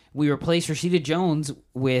if we replace Rashida Jones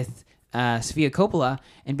with Sofia Coppola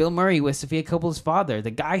and Bill Murray with Sofia Coppola's father, the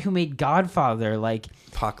guy who made Godfather, like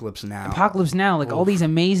Apocalypse Now, like all these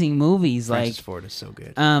amazing movies. Francis like Ford is so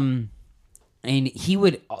good. And he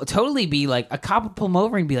would totally be like, a cop would pull him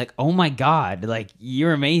over and be like, oh my God, like,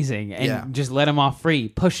 you're amazing. And just let him off free,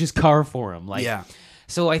 push his car for him. Like,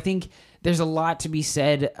 so I think there's a lot to be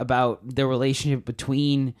said about the relationship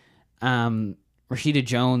between Rashida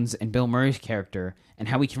Jones and Bill Murray's character, and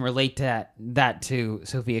how we can relate that to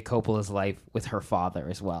Sofia Coppola's life with her father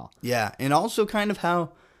as well. Yeah, and also kind of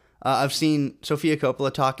how I've seen Sofia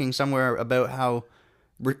Coppola talking somewhere about how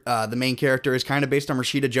the main character is kind of based on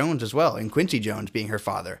Rashida Jones as well, and Quincy Jones being her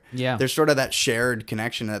father. Yeah. There's sort of that shared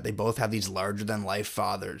connection that they both have these larger-than-life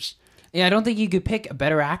fathers. Yeah, I don't think you could pick a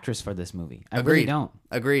better actress for this movie. I really don't.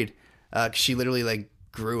 Agreed. She literally, like,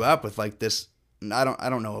 grew up with, like, this... I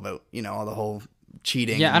don't know about, all the whole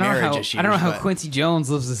cheating and marriage issues. I don't know how Quincy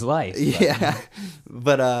Jones lives his life. But. Yeah.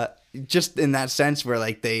 But just in that sense where,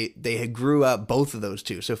 like, they grew up, both of those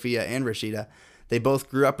two, Sophia and Rashida, they both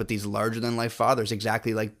grew up with these larger-than-life fathers,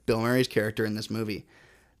 exactly like Bill Murray's character in this movie.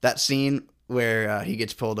 That scene where he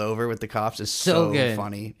gets pulled over with the cops is so good.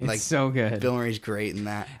 Funny. It's like, so good. Bill Murray's great in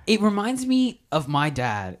that. It reminds me of my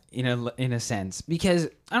dad in a sense, because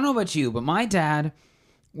I don't know about you, but my dad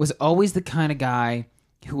was always the kind of guy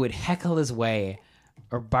who would heckle his way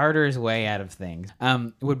or barter his way out of things.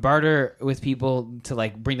 Would barter with people to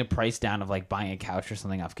like bring the price down of like buying a couch or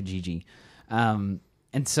something off Kijiji.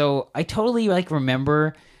 And so I totally like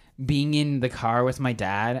remember being in the car with my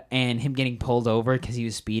dad and him getting pulled over because he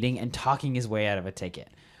was speeding and talking his way out of a ticket.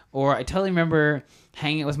 Or I totally remember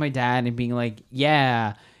hanging out with my dad and being like,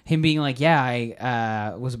 I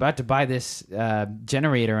was about to buy this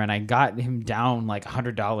generator and I got him down like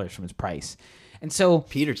 $100 from his price. And so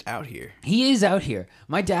Peter's out here. He is out here.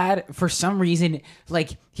 My dad, for some reason, like,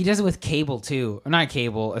 he does it with cable too. Or not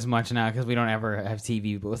cable as much now because we don't ever have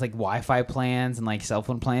TV, but with like Wi-Fi plans and like cell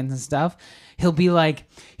phone plans and stuff. He'll be like,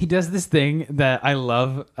 he does this thing that I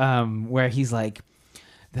love, where he's like,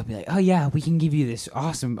 they'll be like, oh yeah, we can give you this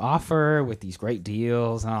awesome offer with these great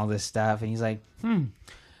deals and all this stuff. And he's like,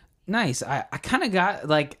 nice. I kind of got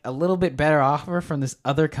like a little bit better offer from this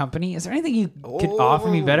other company. Is there anything you could offer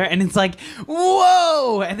me better? And it's like,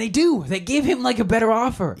 whoa! And they do. They give him like a better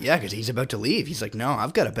offer. Yeah, because he's about to leave. He's like, no,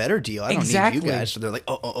 I've got a better deal. I don't need you guys. So they're like,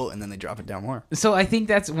 oh, and then they drop it down more. So I think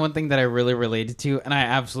that's one thing that I really related to, and I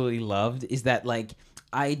absolutely loved, is that like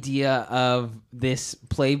idea of this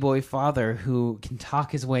playboy father who can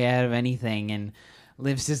talk his way out of anything and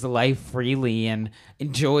lives his life freely and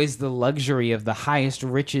enjoys the luxury of the highest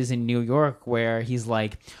riches in New York, where he's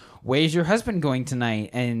like, where's your husband going tonight?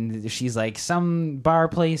 And she's like, some bar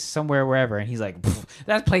place somewhere, wherever. And he's like,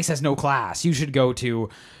 that place has no class. You should go to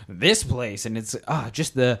this place. And it's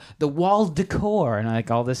just the wall decor and like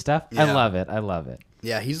all this stuff. Yeah. I love it.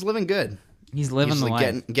 Yeah, he's living good. He's living the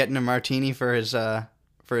life. Getting a martini for his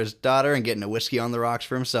daughter and getting a whiskey on the rocks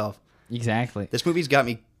for himself. Exactly. This movie's got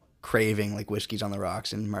me craving like whiskeys on the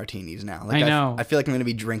rocks and martinis now. Like, I know. I feel like I'm gonna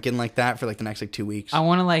be drinking like that for like the next like 2 weeks. I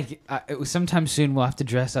want to like sometime soon we'll have to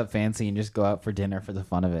dress up fancy and just go out for dinner for the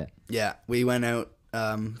fun of it. Yeah, we went out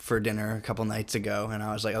for dinner a couple nights ago, and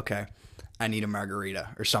I was like, okay, I need a margarita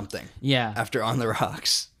or something. Yeah. After On the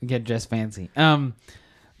Rocks, get dressed fancy. But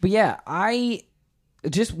yeah,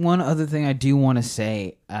 just one other thing I do want to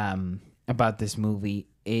say about this movie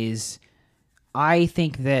is I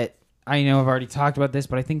think that. I know I've already talked about this,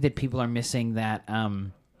 but I think that people are missing that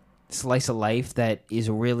slice of life that is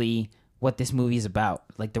really what this movie is about,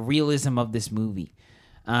 like the realism of this movie.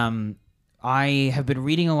 I have been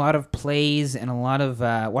reading a lot of plays and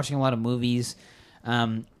watching a lot of movies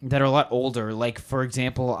that are a lot older. Like, for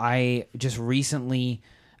example, I just recently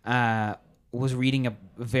was reading a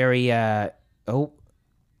very...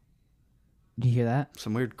 Did you hear that?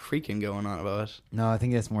 Some weird creaking going on above us. No, I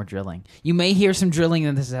think that's more drilling. You may hear some drilling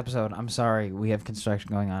in this episode. I'm sorry. We have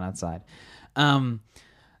construction going on outside. But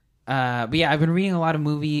yeah, I've been reading a lot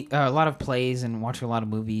of plays and watching a lot of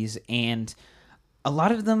movies, and a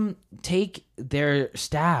lot of them take their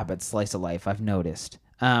stab at slice of life, I've noticed.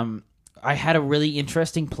 I had a really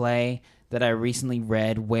interesting play that I recently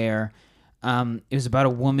read where it was about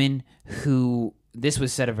a woman who, this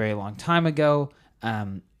was set a very long time ago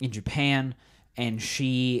in Japan, and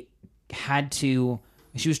she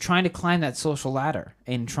was trying to climb that social ladder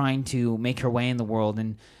and trying to make her way in the world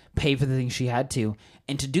and pay for the things she had to.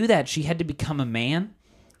 And to do that, she had to become a man.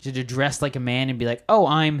 She had to dress like a man and be like, oh,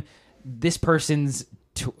 I'm this person's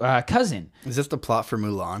cousin. Is this the plot for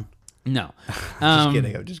Mulan? No. I'm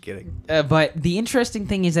just kidding. But the interesting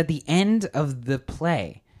thing is at the end of the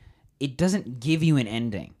play, it doesn't give you an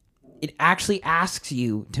ending. It actually asks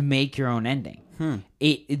you to make your own ending.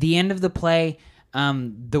 At the end of the play,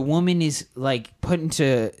 the woman is like put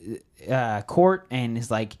into court and is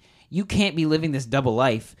like, you can't be living this double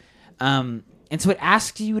life. And so it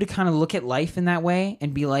asks you to kind of look at life in that way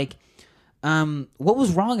and be like, what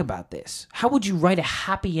was wrong about this? How would you write a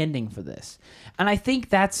happy ending for this? And I think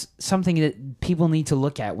that's something that people need to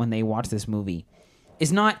look at when they watch this movie.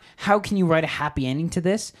 Is not how can you write a happy ending to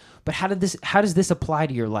this, but how does this apply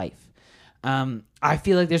to your life? I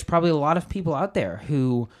feel like there's probably a lot of people out there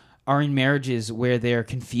who are in marriages where they're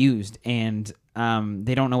confused and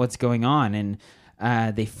they don't know what's going on, and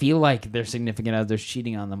they feel like their significant other's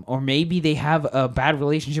cheating on them, or maybe they have a bad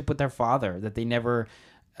relationship with their father that they never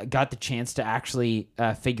got the chance to actually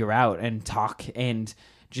figure out and talk and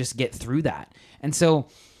just get through that. And so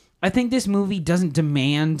I think this movie doesn't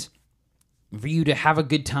demand for you to have a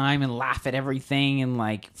good time and laugh at everything and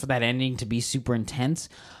like for that ending to be super intense.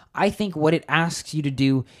 I think what it asks you to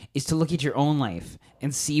do is to look at your own life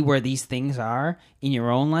and see where these things are in your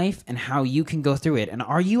own life and how you can go through it. And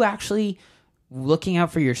are you actually looking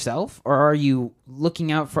out for yourself, or are you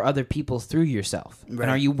looking out for other people through yourself? Right. And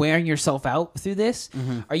are you wearing yourself out through this?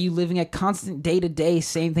 Mm-hmm. Are you living a constant day-to-day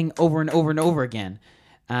same thing over and over and over again?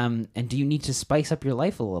 And do you need to spice up your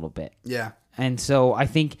life a little bit? Yeah. And so I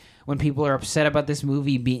think when people are upset about this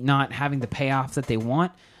movie not having the payoff that they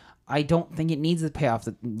want, I don't think it needs the payoff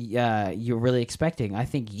that you're really expecting. I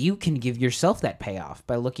think you can give yourself that payoff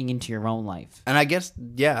by looking into your own life. And I guess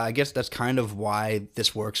that's kind of why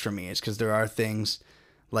this works for me, is because there are things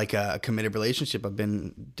like a committed relationship. I've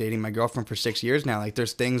been dating my girlfriend for 6 years now. Like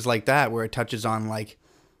there's things like that where it touches on like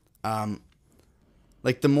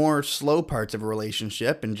the more slow parts of a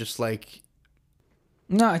relationship and just like.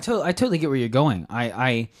 No, I totally get where you're going.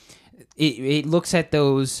 It looks at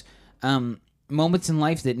those moments in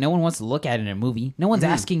life that no one wants to look at in a movie. No one's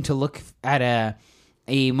asking to look at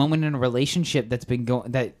a moment in a relationship that's been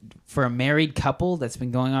that for a married couple that's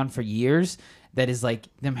been going on for years, that is like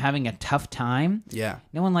them having a tough time. Yeah.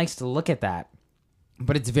 No one likes to look at that.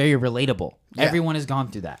 But it's very relatable. Yeah. Everyone has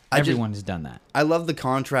gone through that. Everyone has done that. I love the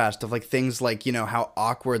contrast of like things like, you know, how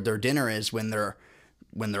awkward their dinner is when they're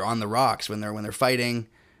on the rocks, when they're fighting,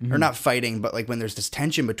 or not fighting, but like when there's this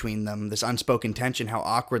tension between them, this unspoken tension, how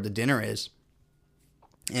awkward the dinner is.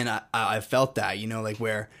 And I felt that, you know, like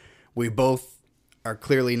where we both are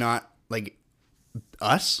clearly not like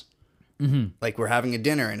us. Mm-hmm. Like we're having a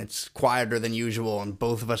dinner and it's quieter than usual and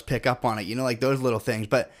both of us pick up on it, you know, like those little things.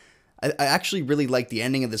 But I actually really like the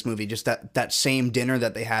ending of this movie, just that same dinner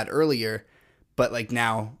that they had earlier, but like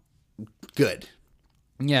now good.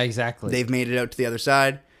 Yeah, exactly. They've made it out to the other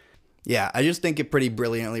side. Yeah, I just think it pretty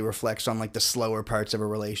brilliantly reflects on like the slower parts of a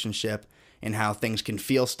relationship and how things can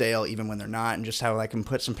feel stale even when they're not, and just how that can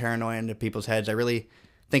put some paranoia into people's heads. I really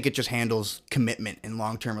think it just handles commitment in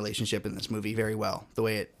long-term relationship in this movie very well, the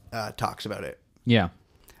way it talks about it. Yeah.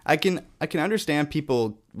 I can understand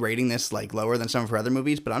people rating this like lower than some of her other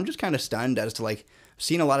movies, but I'm just kind of stunned as to like I've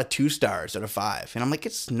seen a lot of 2 stars out of 5, and I'm like,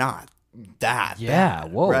 it's not that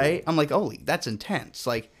bad, whoa. Right? I'm like, holy, that's intense.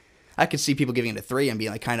 Like I could see people giving it a 3 and being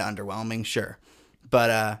like kind of underwhelming, sure,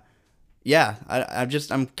 but yeah,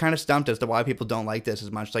 I'm kind of stumped as to why people don't like this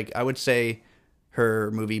as much. Like I would say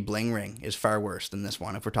her movie Bling Ring is far worse than this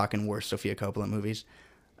one if we're talking worst Sofia Coppola movies.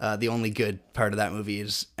 The only good part of that movie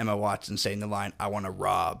is Emma Watson saying the line, "I want to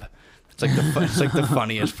rob." It's like the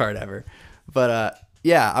funniest part ever. But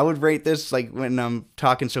yeah, I would rate this like when I'm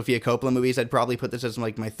talking Sofia Coppola movies, I'd probably put this as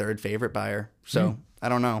like my 3rd favorite by her. So I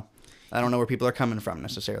don't know where people are coming from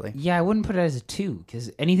necessarily. Yeah, I wouldn't put it as a 2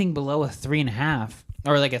 because anything below a 3.5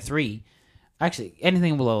 or like a 3, actually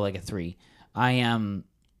anything below like a 3, I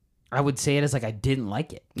would say it as like I didn't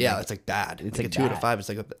like it. Yeah, it's like bad. It's like a 2 out of 5. It's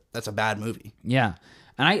like that's a bad movie. Yeah.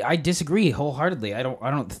 And I disagree wholeheartedly. I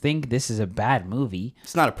don't think this is a bad movie.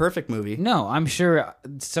 It's not a perfect movie. No, I'm sure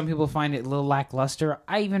some people find it a little lackluster.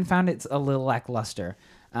 I even found it a little lackluster.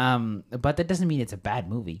 But that doesn't mean it's a bad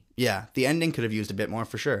movie. Yeah, the ending could have used a bit more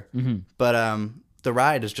for sure. But the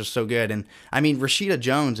ride is just so good. And I mean, Rashida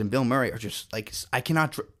Jones and Bill Murray are just like, I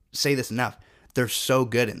cannot say this enough. They're so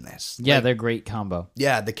good in this. Yeah, like, they're a great combo.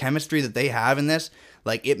 Yeah, the chemistry that they have in this,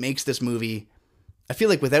 like, it makes this movie. I feel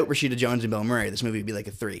like without Rashida Jones and Bill Murray, this movie would be like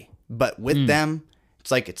a 3. But with them, it's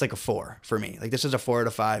like a 4 for me. Like, this is a 4 out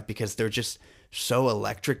of 5 because they're just so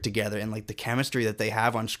electric together, and like the chemistry that they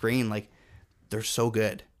have on screen, like, they're so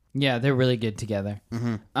good. Yeah, they're really good together.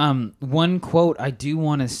 One quote I do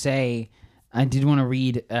want to say, I did want to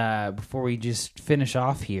read before we just finish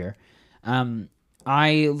off here.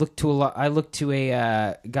 I looked to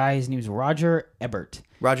a guy. His name's Roger Ebert.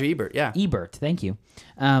 Roger Ebert, yeah. Ebert, thank you.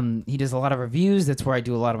 He does a lot of reviews. That's where I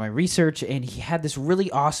do a lot of my research. And he had this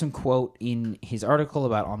really awesome quote in his article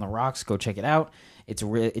about On the Rocks. Go check it out.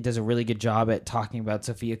 It does a really good job at talking about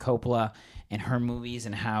Sofia Coppola and her movies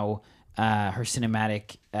and how her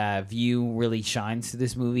cinematic view really shines to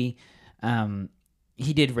this movie.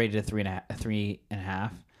 He did rate it a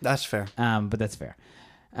 3.5. That's fair. But that's fair.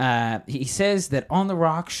 He says that On the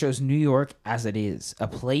Rocks shows New York as it is, a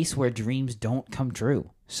place where dreams don't come true.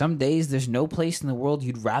 Some days there's no place in the world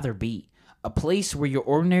you'd rather be. A place where your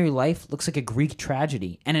ordinary life looks like a Greek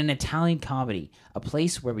tragedy and an Italian comedy. A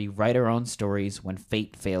place where we write our own stories when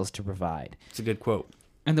fate fails to provide. It's a good quote.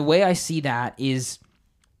 And the way I see that is,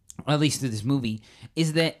 at least through this movie,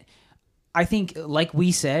 is that I think, like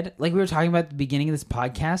we said, like we were talking about at the beginning of this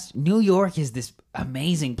podcast, New York is this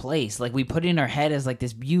amazing place. Like, we put it in our head as like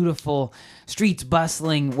this beautiful streets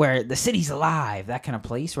bustling where the city's alive, that kind of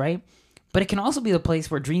place, right? But it can also be the place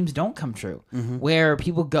where dreams don't come true, where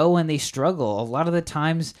people go and they struggle. A lot of the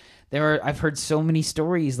times, I've heard so many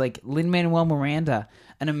stories, like Lin-Manuel Miranda,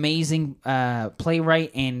 an amazing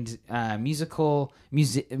playwright and musical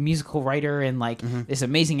writer, and like this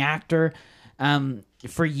amazing actor.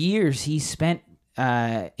 For years, he spent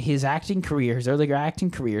his earlier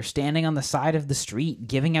acting career, standing on the side of the street,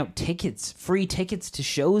 giving out free tickets to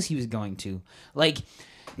shows he was going to. Like,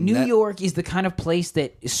 New York is the kind of place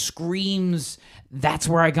that screams, that's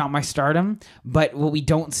where I got my stardom. But what we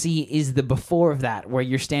don't see is the before of that, where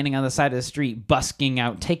you're standing on the side of the street, busking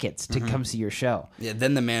out tickets to come see your show. Yeah,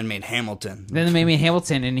 then the man made Hamilton.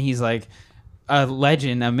 And he's like a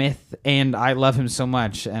legend, a myth, and I love him so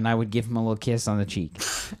much, and I would give him a little kiss on the cheek.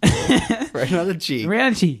 Right on the cheek. Right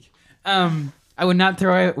on the cheek. I would not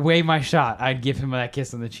throw away my shot. I'd give him that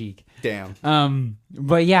kiss on the cheek. Damn.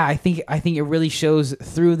 But yeah, I think it really shows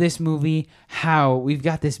through this movie how we've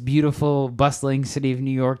got this beautiful, bustling city of New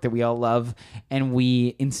York that we all love, and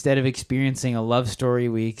we, instead of experiencing a love story,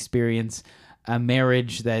 we experience a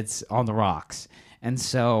marriage that's on the rocks. And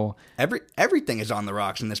so everything is on the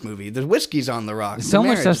rocks in this movie. The whiskey's on the rocks. So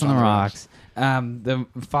much stuff's on the rocks. The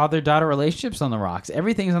father-daughter relationship's on the rocks.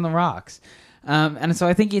 Everything's on the rocks. And so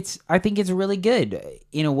I think it's really good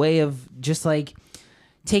in a way of just like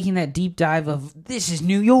taking that deep dive of this is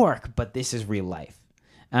New York, but this is real life.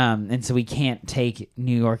 And so we can't take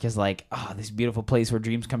New York as like, oh, this beautiful place where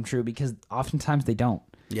dreams come true, because oftentimes they don't.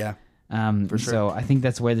 Yeah. For sure. So I think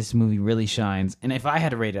that's where this movie really shines. And if I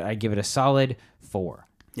had to rate it, I'd give it a solid 4.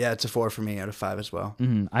 Yeah, it's a 4 for me out of 5 as well.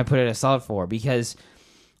 I put it a solid 4 because,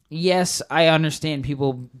 yes, I understand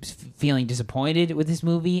people feeling disappointed with this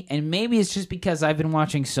movie, and maybe it's just because I've been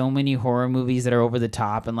watching so many horror movies that are over the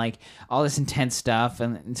top and like all this intense stuff,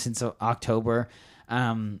 and since October,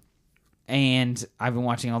 and I've been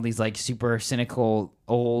watching all these like super cynical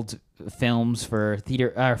old films for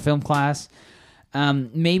film class.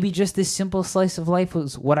 Maybe just this simple slice of life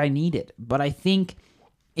was what I needed. But I think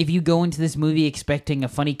if you go into this movie expecting a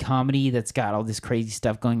funny comedy that's got all this crazy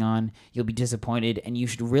stuff going on, you'll be disappointed, and you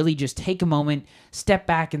should really just take a moment, step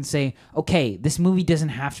back, and say, okay, this movie doesn't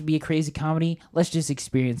have to be a crazy comedy. Let's just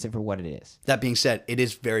experience it for what it is. That being said, it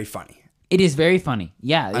is very funny. It is very funny.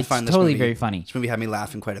 Yeah, it's totally very funny. This movie had me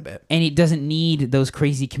laughing quite a bit. And it doesn't need those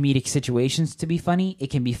crazy comedic situations to be funny. It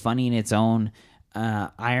can be funny in its own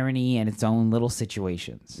irony and its own little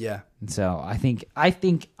situations. Yeah. And so I think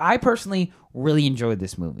I personally really enjoyed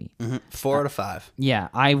this movie. 4 out of 5. Yeah,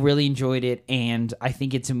 I really enjoyed it, and I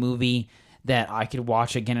think it's a movie that I could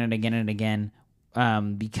watch again and again and again,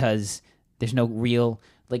 because there's no real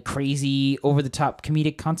like crazy over the top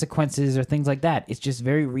comedic consequences or things like that. It's just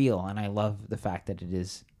very real, and I love the fact that it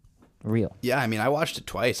is real. Yeah, I mean, I watched it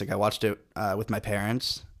twice. Like, I watched it with my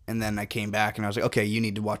parents, and then I came back and I was like, okay, you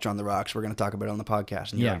need to watch On the Rocks. We're going to talk about it on the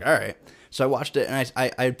podcast. And you're like, all right. So I watched it, and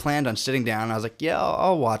I had planned on sitting down. And I was like, yeah,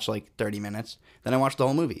 I'll watch like 30 minutes. Then I watched the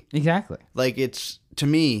whole movie. Exactly. Like, it's, to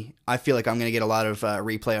me, I feel like I'm going to get a lot of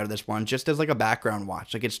replay out of this one just as like a background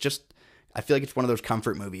watch. Like, it's just, I feel like it's one of those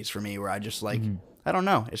comfort movies for me where I just like, I don't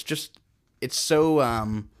know. It's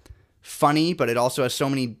so funny, but it also has so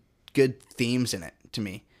many good themes in it to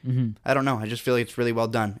me. Mm-hmm. I don't know. I just feel like it's really well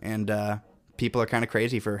done, and people are kind of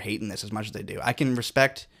crazy for hating this as much as they do. I can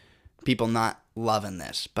respect people not loving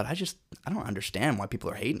this, but I don't understand why people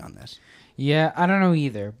are hating on this. Yeah, I don't know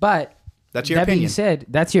either. But that's your that opinion. being said,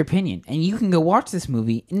 that's your opinion, and you can go watch this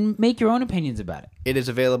movie and make your own opinions about it. It is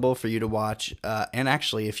available for you to watch, and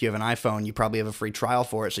actually, if you have an iPhone, you probably have a free trial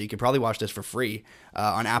for it, so you could probably watch this for free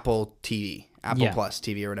on Apple TV, Apple Plus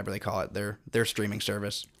TV, or whatever they call it, their streaming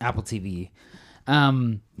service. Apple TV.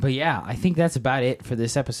 But yeah, I think that's about it for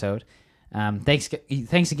this episode.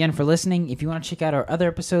 Thanks again for listening. If you want to check out our other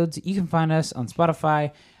episodes, you can find us on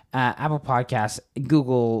Spotify, Apple Podcasts,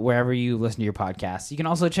 Google, wherever you listen to your podcasts. You can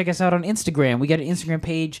also check us out on Instagram. We got an Instagram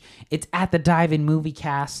page. It's at the Dive In Movie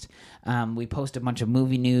Cast. We post a bunch of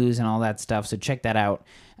movie news and all that stuff, so check that out.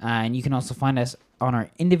 And you can also find us on our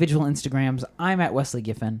individual Instagrams. I'm at Wesley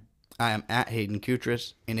Giffen. I am at Hayden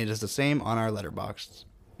Kutris, and it is the same on our Letterboxd.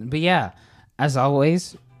 But yeah, as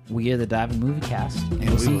always, we are the Dive In Movie Cast. And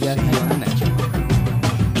we'll see you guys next time.